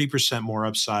 30% more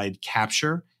upside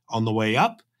capture on the way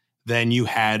up than you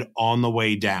had on the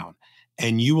way down.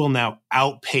 And you will now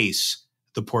outpace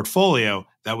the portfolio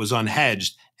that was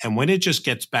unhedged. And when it just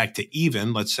gets back to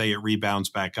even, let's say it rebounds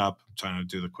back up, I'm trying to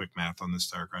do the quick math on this,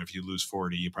 Derek, right? If you lose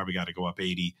 40, you probably got to go up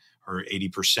 80 or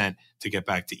 80% to get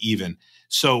back to even.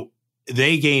 So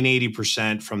they gain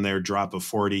 80% from their drop of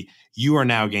 40. You are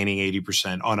now gaining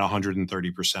 80% on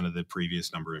 130% of the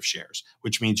previous number of shares,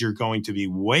 which means you're going to be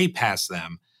way past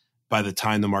them by the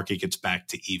time the market gets back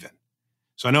to even.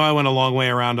 So I know I went a long way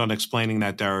around on explaining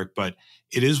that, Derek, but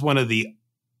it is one of the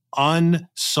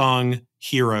unsung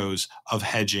heroes of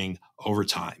hedging over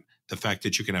time. The fact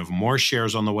that you can have more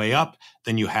shares on the way up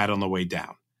than you had on the way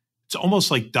down. It's almost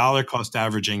like dollar cost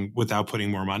averaging without putting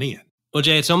more money in. Well,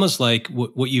 Jay, it's almost like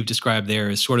what you've described there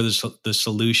is sort of the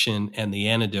solution and the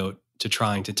antidote to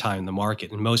trying to time the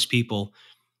market. And most people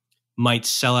might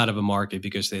sell out of a market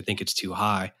because they think it's too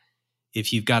high.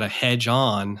 If you've got a hedge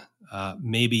on,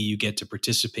 maybe you get to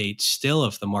participate still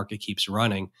if the market keeps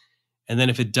running. And then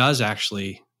if it does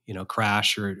actually,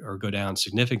 crash or go down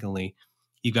significantly,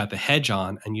 you've got the hedge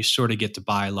on and you sort of get to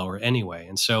buy lower anyway.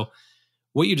 And so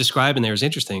what you describe in there is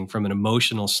interesting from an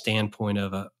emotional standpoint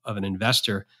of an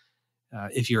investor.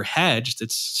 If you're hedged,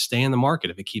 it's stay in the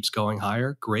market. If it keeps going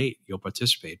higher, great, you'll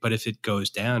participate. But if it goes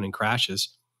down and crashes,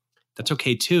 that's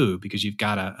okay too, because you've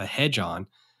got a hedge on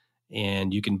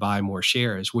and you can buy more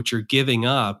shares. What you're giving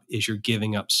up is you're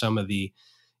giving up some of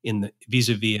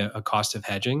vis-a-vis a cost of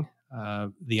hedging,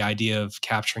 the idea of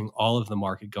capturing all of the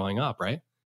market going up, right?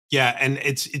 Yeah, and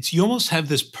it's you almost have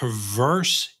this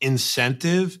perverse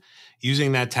incentive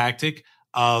using that tactic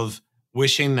of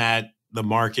wishing that the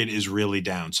market is really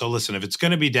down. So listen, if it's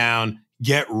going to be down,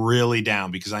 get really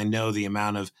down because I know the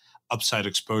amount of upside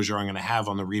exposure I'm going to have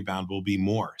on the rebound will be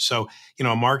more. So,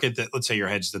 a market that, let's say you're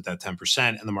hedged at that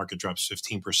 10% and the market drops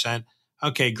 15%.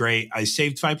 Okay, great. I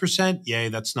saved 5%. Yay,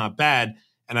 that's not bad.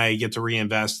 And I get to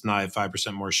reinvest and I have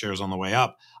 5% more shares on the way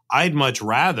up. I'd much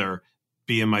rather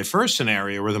be in my first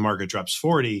scenario where the market drops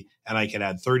 40 and I can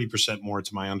add 30% more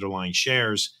to my underlying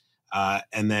shares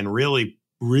and then really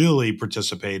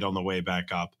participate on the way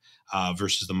back up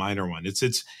versus the minor one. It's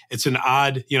an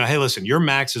odd, hey, listen, your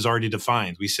max is already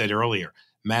defined. We said earlier,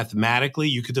 mathematically,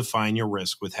 you could define your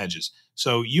risk with hedges.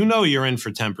 So you're in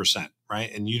for 10%,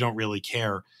 right? And you don't really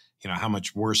care, how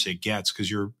much worse it gets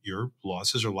because your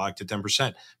losses are locked at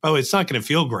 10%. By the way, it's not going to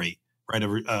feel great, right?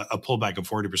 A pullback of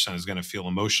 40% is going to feel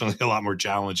emotionally a lot more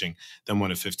challenging than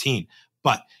one of 15.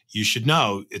 But you should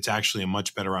know it's actually a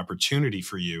much better opportunity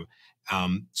for you.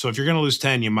 So if you're going to lose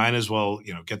 10, you might as well,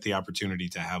 get the opportunity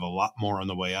to have a lot more on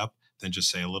the way up than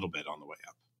just say a little bit on the way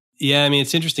up. Yeah, I mean,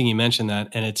 it's interesting you mentioned that,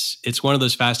 and it's one of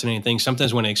those fascinating things.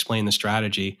 Sometimes when I explain the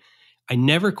strategy, I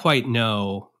never quite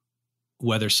know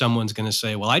whether someone's going to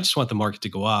say, "Well, I just want the market to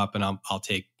go up, and I'll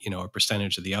take a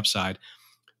percentage of the upside,"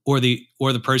 or the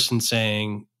person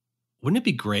saying, "Wouldn't it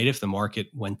be great if the market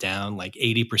went down like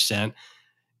 80%,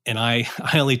 and I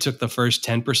only took the first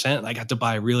 10%? I got to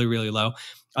buy really, really low."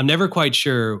 I'm never quite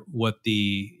sure what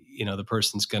the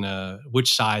person's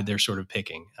which side they're sort of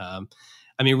picking.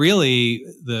 I mean, really,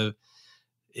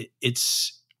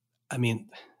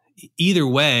 either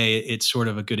way, it's sort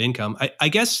of a good income. I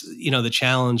guess, the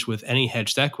challenge with any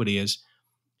hedged equity is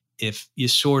if you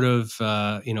sort of,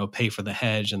 pay for the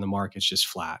hedge and the market's just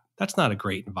flat. That's not a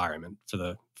great environment for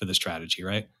the strategy,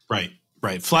 right?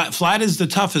 Right. Flat is the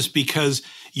toughest because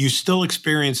you still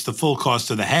experience the full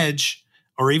cost of the hedge,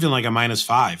 or even like a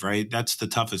 -5, right? That's the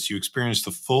toughest. You experience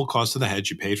the full cost of the hedge.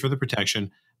 You paid for the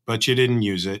protection, but you didn't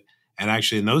use it. And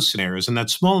actually in those scenarios, and that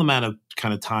small amount of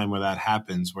kind of time where that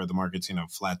happens, where the market's,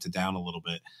 flat to down a little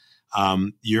bit,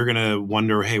 you're going to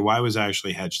wonder, hey, why was I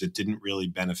actually hedged? It didn't really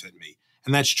benefit me.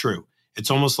 And that's true.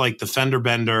 It's almost like the fender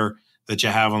bender that you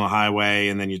have on the highway,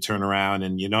 and then you turn around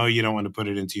and you don't want to put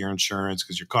it into your insurance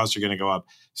because your costs are going to go up.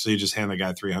 So you just hand the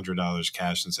guy $300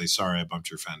 cash and say, sorry, I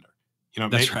bumped your fender.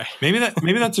 That's right. Maybe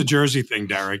that's a Jersey thing,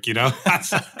 Derek.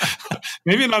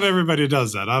 Maybe not everybody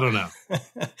does that. I don't know.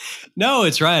 No,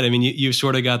 it's right. I mean, you've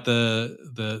sort of got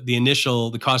the initial,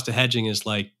 the cost of hedging is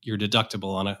like your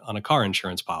deductible on a car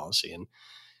insurance policy, and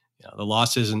the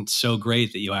loss isn't so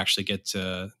great that you actually get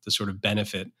to sort of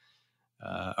benefit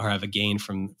or have a gain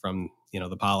from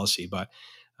the policy. But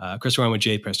Chris, we're on with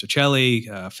Jay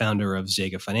Prestocelli, founder of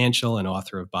Zega Financial and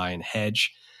author of Buy and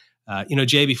Hedge.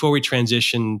 Jay, before we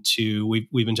transition to,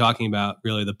 we've been talking about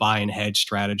really the buy and hedge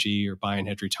strategy or buy and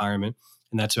hedge retirement,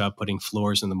 and that's about putting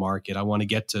floors in the market. I want to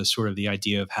get to sort of the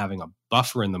idea of having a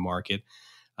buffer in the market.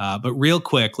 But real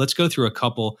quick, let's go through a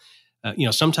couple.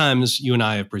 Sometimes you and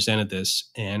I have presented this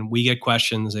and we get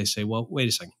questions. They say, well, wait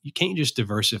a second, can't you just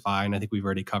diversify? And I think we've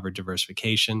already covered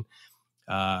diversification.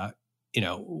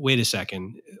 Wait a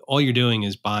second, all you're doing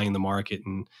is buying the market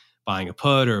and buying a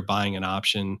put or buying an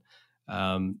option.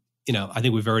 I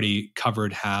think we've already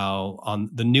covered how on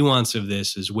the nuance of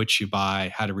this is which you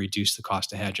buy, how to reduce the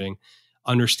cost of hedging,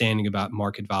 understanding about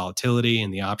market volatility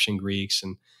and the option Greeks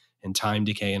and time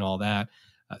decay and all that.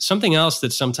 Something else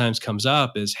that sometimes comes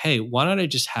up is, hey, why don't I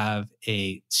just have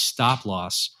a stop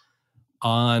loss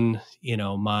on,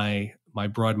 my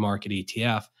broad market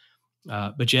ETF?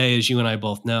 But Jay, as you and I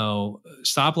both know,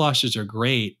 stop losses are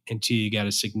great until you get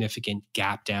a significant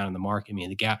gap down in the market. I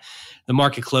mean, the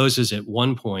market closes at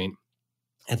one point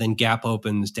and then gap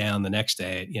opens down the next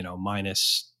day at,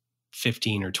 minus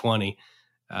 15 or 20.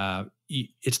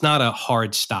 It's not a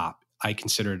hard stop. I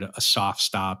consider it a soft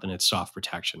stop, and it's soft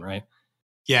protection, right?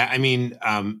 Yeah. I mean,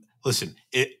 listen,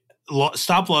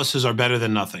 stop losses are better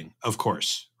than nothing, of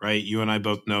course, right? You and I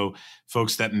both know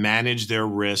folks that manage their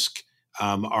risk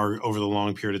are over the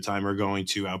long period of time are going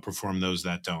to outperform those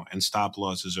that don't. And stop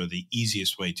losses are the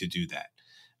easiest way to do that.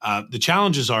 The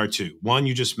challenges are too. One,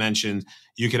 you just mentioned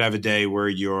you could have a day where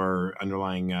your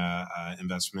underlying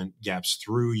investment gaps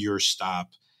through your stop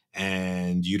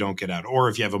and you don't get out. Or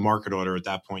if you have a market order at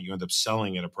that point, you end up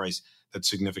selling at a price that's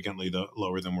significantly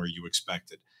lower than where you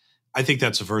expected. I think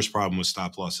that's the first problem with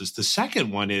stop losses. The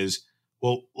second one is,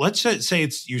 well, let's say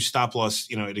it's you stop loss,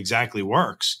 it exactly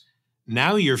works.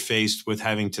 Now you're faced with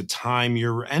having to time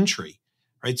your entry,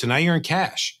 right? So now you're in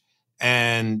cash.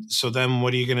 And so then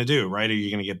what are you going to do, right? Are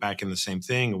you going to get back in the same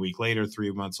thing a week later,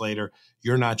 3 months later?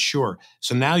 You're not sure.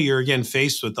 So now you're again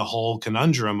faced with the whole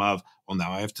conundrum of, well,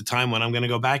 now I have to time when I'm going to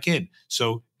go back in.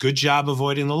 So good job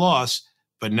avoiding the loss,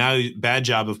 but now bad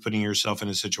job of putting yourself in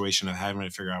a situation of having to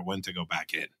figure out when to go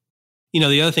back in.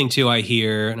 The other thing too I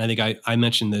hear, and I think I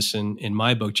mentioned this in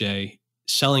my book, Jay,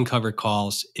 selling covered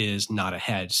calls is not a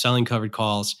hedge. Selling covered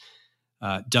calls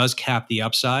does cap the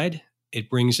upside. It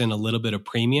brings in a little bit of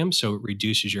premium, so it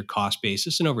reduces your cost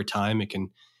basis, and over time, it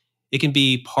can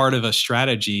be part of a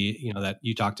strategy. That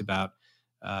you talked about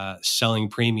selling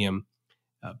premium,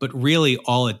 but really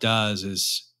all it does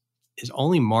is is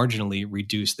only marginally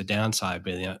reduce the downside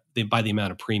by the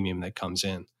amount of premium that comes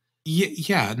in.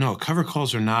 Yeah, no, covered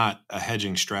calls are not a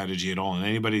hedging strategy at all. And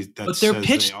anybody that But they're says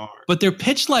pitched, they are, but they're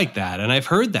pitched like that, and I've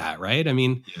heard that, right? I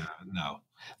mean, yeah, no,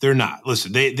 they're not.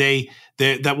 Listen,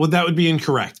 that would be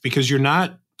incorrect because you're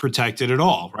not protected at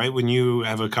all, right? When you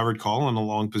have a covered call in a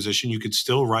long position, you could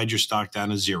still ride your stock down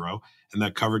to zero, and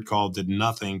that covered call did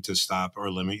nothing to stop or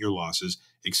limit your losses,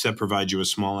 except provide you a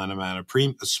small amount of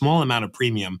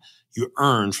premium you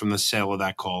earn from the sale of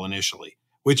that call initially,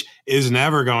 which is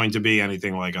never going to be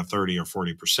anything like a 30 or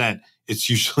 40%. It's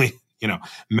usually,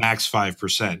 max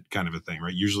 5% kind of a thing,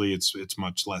 right? Usually it's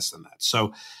much less than that.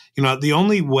 So, the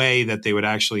only way that they would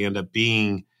actually end up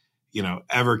being,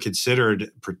 ever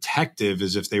considered protective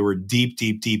is if they were deep,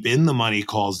 deep, deep in the money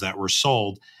calls that were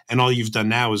sold, and all you've done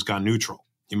now is gone neutral.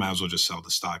 You might as well just sell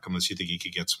the stock unless you think you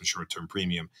could get some short-term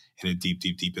premium in a deep,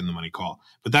 deep, deep in the money call.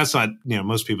 But that's not,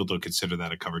 most people don't consider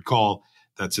that a covered call.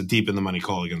 That's a deep in the money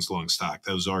call against long stock.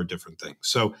 Those are different things.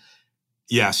 So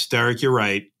yes, Derek, you're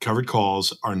right. Covered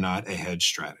calls are not a hedge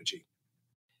strategy.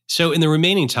 So in the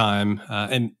remaining time,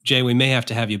 and Jay, we may have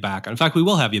to have you back on. In fact, we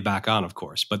will have you back on, of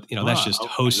course. But that's just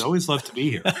host. I'd always love to be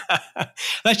here.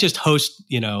 That's just host,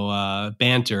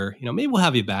 banter. Maybe we'll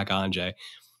have you back on, Jay.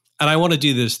 And I want to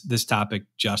do this topic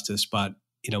justice, but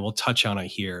we'll touch on it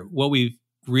here. What we've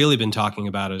really been talking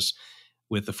about is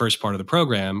with the first part of the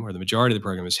program, or the majority of the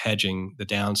program, is hedging the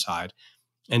downside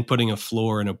and putting a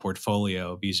floor in a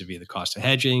portfolio vis-a-vis the cost of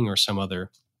hedging or some other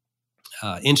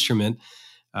instrument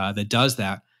that does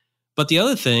that. But the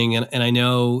other thing, and I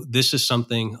know this is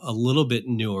something a little bit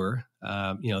newer,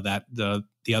 that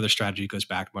the other strategy goes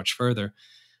back much further.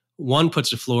 One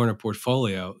puts a floor in a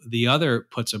portfolio. The other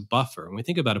puts a buffer. When we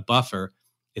think about a buffer,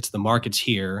 it's the market's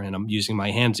here, and I'm using my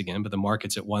hands again, but the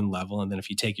market's at one level. And then if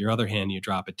you take your other hand, you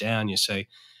drop it down, you say,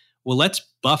 well, let's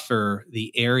buffer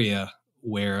the area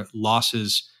where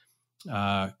losses,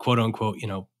 quote unquote,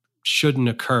 shouldn't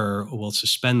occur, or we'll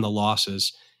suspend the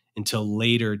losses until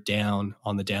later down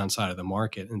on the downside of the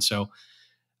market. And so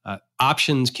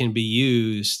options can be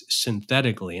used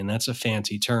synthetically, and that's a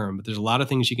fancy term, but there's a lot of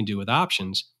things you can do with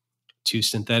options to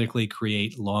synthetically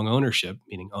create long ownership,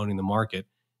 meaning owning the market,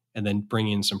 and then bring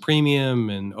in some premium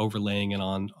and overlaying it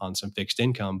on some fixed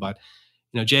income. But,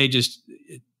 Jay, just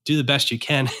do the best you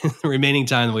can in the remaining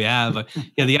time that we have. But,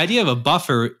 the idea of a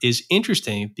buffer is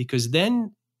interesting because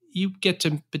then you get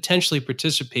to potentially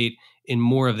participate in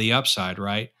more of the upside,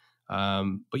 right?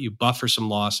 But you buffer some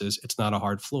losses. It's not a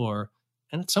hard floor.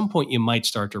 And at some point you might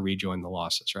start to rejoin the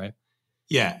losses, right?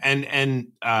 Yeah. And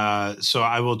so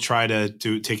I will try to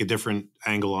take a different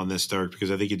angle on this, Derek, because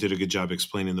I think you did a good job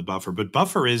explaining the buffer. But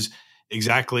buffer is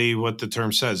exactly what the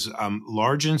term says.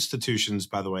 Large institutions,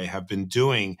 by the way, have been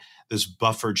doing this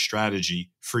buffered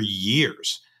strategy for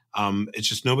years. It's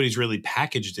just nobody's really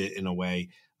packaged it in a way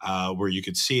where you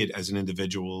could see it as an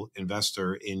individual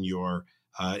investor in your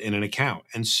in an account.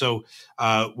 And so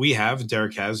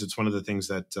Derek has, it's one of the things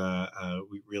that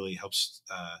really helps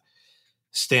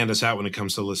stand us out when it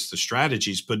comes to lists of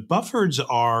strategies. But buffers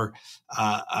are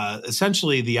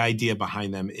essentially, the idea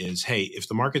behind them is, hey, if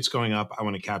the market's going up, I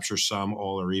want to capture some,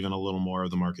 all, or even a little more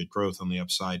of the market growth on the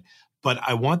upside. But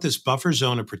I want this buffer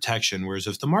zone of protection. Whereas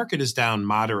if the market is down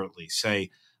moderately,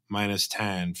 say minus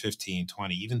 10, 15,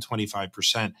 20, even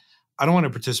 25%, I don't want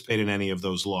to participate in any of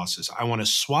those losses. I want to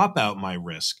swap out my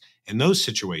risk in those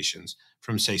situations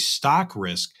from, say, stock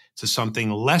risk to something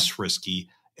less risky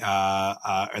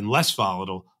and less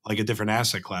volatile, like a different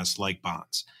asset class, like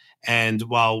bonds. And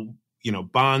while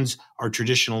bonds are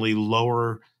traditionally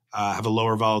lower, have a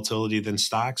lower volatility than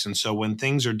stocks, and so when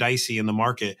things are dicey in the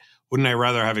market, wouldn't I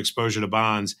rather have exposure to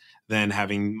bonds than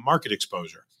having market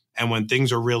exposure? And when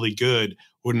things are really good,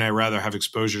 wouldn't I rather have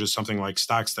exposure to something like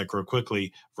stocks that grow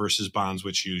quickly versus bonds,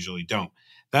 which usually don't?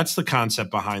 That's the concept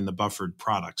behind the buffered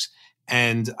products.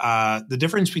 And the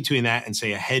difference between that and,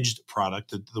 say, a hedged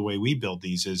product, the way we build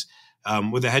these is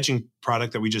with a hedging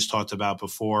product that we just talked about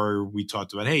before, we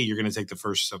talked about, hey, you're going to take the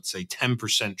first, let's say,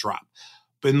 10% drop.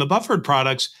 But in the buffered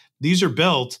products, these are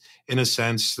built in a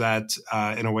sense that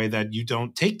in a way that you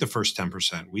don't take the first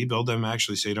 10%. We build them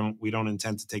actually so we don't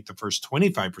intend to take the first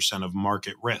 25% of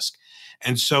market risk.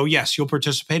 And so, yes, you'll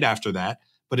participate after that,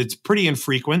 but it's pretty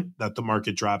infrequent that the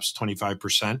market drops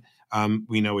 25%.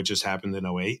 We know it just happened in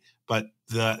 2008, but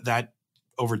that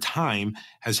over time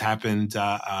has happened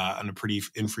on a pretty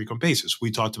infrequent basis. We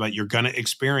talked about you're going to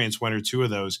experience one or two of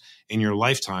those in your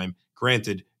lifetime.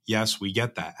 Granted, yes, we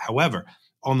get that. However,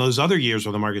 on those other years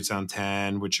where the market's down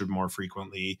 10, which are more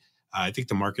frequently, I think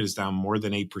the market is down more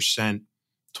than 8%,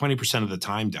 20% of the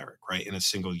time, Derek, right, in a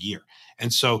single year.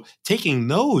 And so taking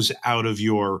those out of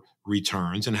your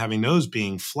returns, and having those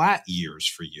being flat years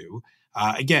for you,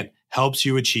 again, helps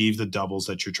you achieve the doubles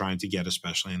that you're trying to get,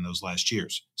 especially in those last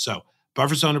years. So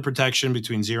buffer zone of protection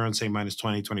between 0 and say minus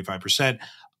 20, 25%.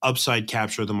 Upside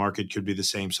capture of the market could be the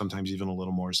same, sometimes even a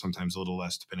little more, sometimes a little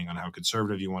less, depending on how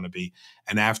conservative you want to be.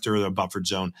 And after the buffered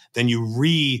zone, then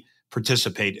you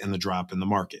participate in the drop in the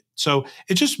market. So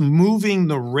it's just moving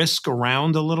the risk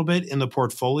around a little bit in the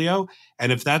portfolio.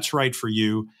 And if that's right for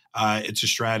you, it's a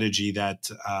strategy that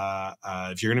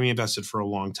if you're going to be invested for a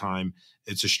long time,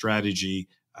 it's a strategy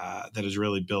that is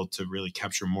really built to really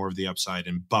capture more of the upside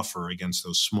and buffer against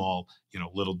those small,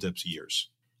 little dips years.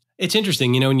 It's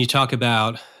interesting, when you talk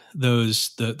about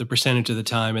those, the percentage of the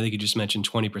time, I think you just mentioned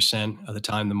 20% of the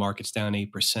time the market's down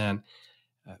 8%.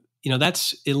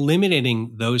 That's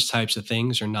eliminating those types of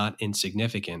things are not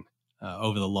insignificant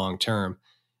over the long term.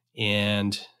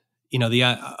 And,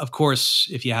 of course,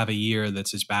 if you have a year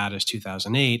that's as bad as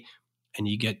 2008 and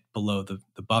you get below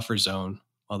the buffer zone,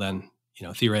 well, then,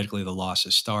 theoretically the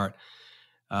losses start.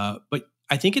 But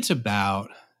I think it's about,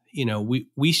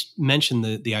 we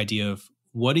mentioned the idea of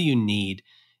what do you need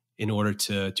in order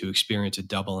to experience a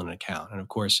double in an account? And of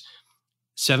course,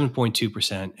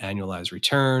 7.2% annualized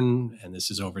return, and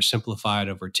this is oversimplified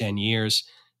over 10 years.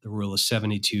 The rule is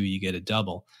 72, you get a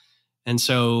double. And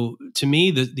so to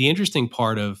me, the interesting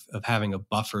part of having a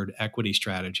buffered equity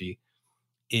strategy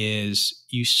is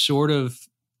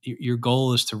your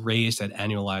goal is to raise that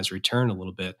annualized return a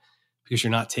little bit because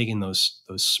you're not taking those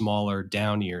smaller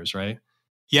down years, right?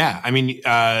 Yeah. I mean,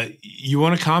 you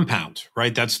want to compound,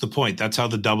 right? That's the point. That's how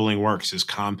the doubling works, is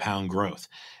compound growth.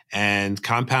 And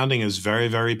compounding is very,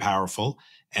 very powerful.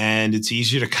 And it's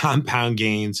easier to compound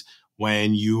gains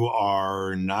when you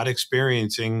are not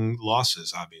experiencing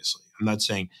losses, obviously. I'm not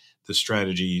saying the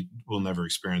strategy will never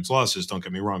experience losses, don't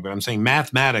get me wrong, but I'm saying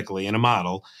mathematically in a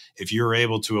model, if you're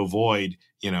able to avoid,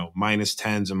 minus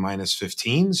 10s and minus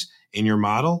 15s in your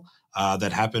model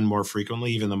that happen more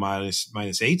frequently, even the minus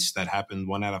 8s that happen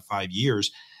 1 out of 5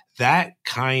 years, that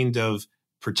kind of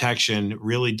protection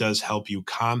really does help you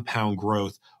compound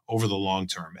growth over the long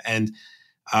term. And,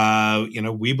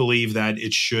 we believe that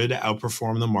it should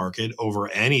outperform the market over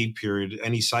any period,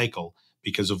 any cycle,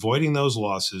 because avoiding those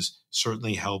losses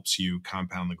certainly helps you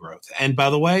compound the growth. And by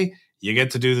the way, you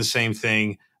get to do the same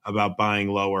thing about buying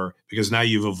lower because now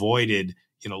you've avoided,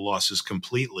 losses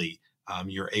completely.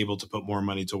 You're able to put more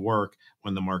money to work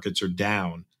when the markets are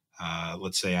down.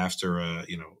 Let's say after a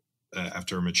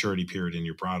maturity period in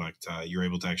your product, you're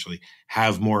able to actually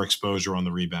have more exposure on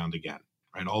the rebound again,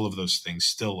 right? All of those things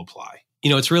still apply.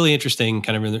 It's really interesting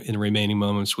kind of in the remaining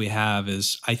moments we have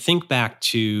is I think back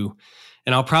to,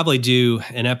 and I'll probably do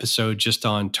an episode just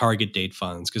on target date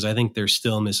funds because I think they're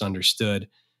still misunderstood.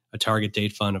 A target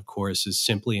date fund, of course, is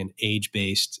simply an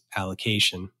age-based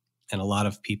allocation. And a lot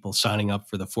of people signing up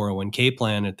for the 401k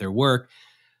plan at their work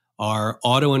are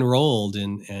auto-enrolled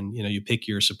and you pick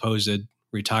your supposed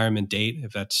retirement date.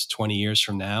 If that's 20 years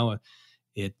from now,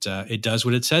 it does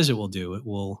what it says it will do. It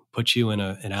will put you in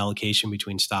an allocation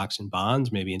between stocks and bonds,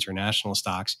 maybe international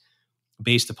stocks,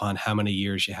 based upon how many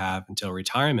years you have until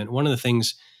retirement. One of the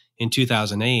things in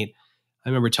 2008, I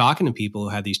remember talking to people who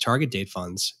had these target date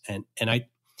funds, and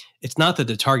it's not that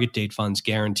the target date funds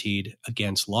guaranteed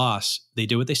against loss. They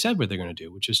did what they said what they're going to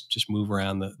do, which is just move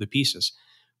around the pieces.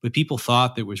 But people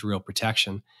thought there was real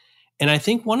protection. And I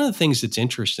think one of the things that's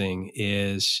interesting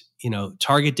is,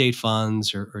 target date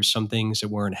funds or some things that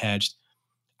weren't hedged.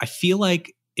 I feel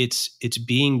like it's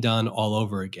being done all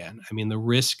over again. I mean, the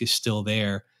risk is still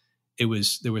there. There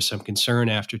was some concern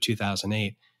after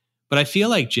 2008. But I feel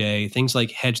like, Jay, things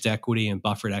like hedged equity and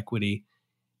buffered equity,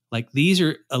 like these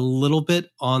are a little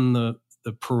bit on the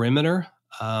perimeter.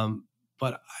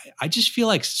 But I just feel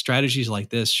like strategies like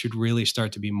this should really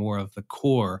start to be more of the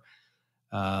core.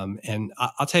 And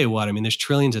I'll tell you what, I mean, there's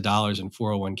trillions of dollars in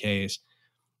 401ks.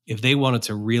 If they wanted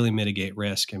to really mitigate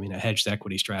risk, I mean, a hedged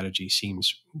equity strategy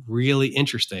seems really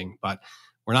interesting, but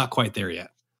we're not quite there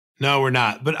yet. No, we're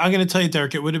not. But I'm going to tell you,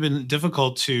 Derek, it would have been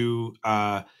difficult to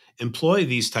employ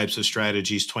these types of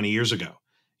strategies 20 years ago.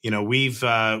 We've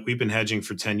been hedging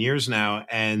for 10 years now,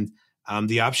 and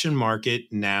the option market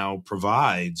now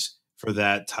provides for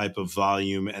that type of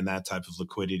volume and that type of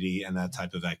liquidity and that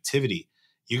type of activity.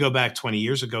 You go back 20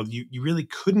 years ago, you really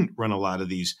couldn't run a lot of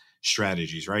these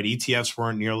strategies, right? ETFs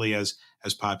weren't nearly as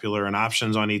popular, and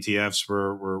options on ETFs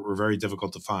were very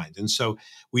difficult to find. And so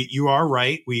you are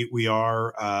right. We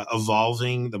are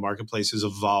evolving. The marketplace is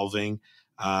evolving.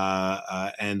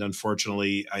 And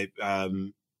unfortunately,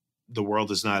 the world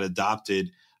has not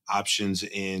adopted options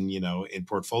in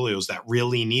portfolios that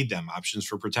really need them, options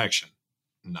for protection,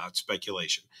 not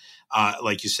speculation,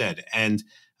 like you said. And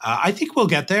I think we'll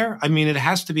get there. I mean, it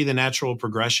has to be the natural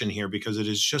progression here because it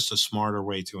is just a smarter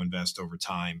way to invest over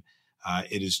time.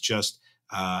 It is just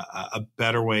a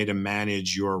better way to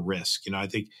manage your risk. I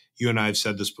think you and I have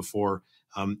said this before.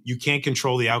 You can't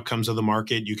control the outcomes of the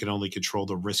market. You can only control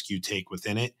the risk you take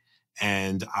within it.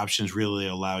 And options really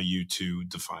allow you to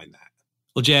define that.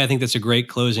 Well, Jay, I think that's a great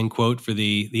closing quote for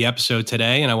the episode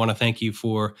today. And I want to thank you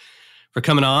for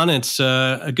coming on. It's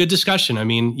a good discussion. I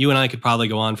mean, you and I could probably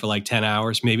go on for like 10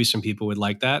 hours. Maybe some people would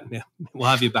like that. Yeah, we'll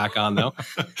have you back on, though.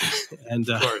 And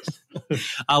of course.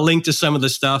 I'll link to some of the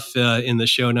stuff in the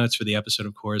show notes for the episode,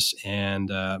 of course. And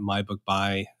my book,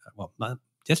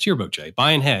 that's your book, Jay.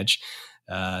 Buy and Hedge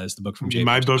is the book from Jay.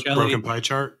 My book, Broken Pie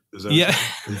Chart? Is that yeah.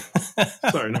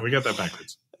 Sorry, no, we got that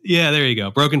backwards. Yeah, there you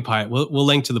go. Broken Pie. We'll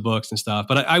link to the books and stuff.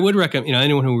 But I would recommend,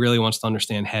 anyone who really wants to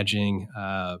understand hedging,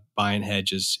 Buy and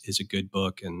Hedge is a good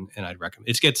book, and I'd recommend.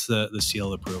 It gets the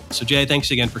seal of approval. So Jay,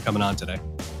 thanks again for coming on today.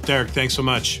 Derek, thanks so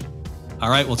much. All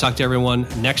right, we'll talk to everyone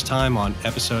next time on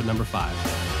episode number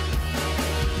 5.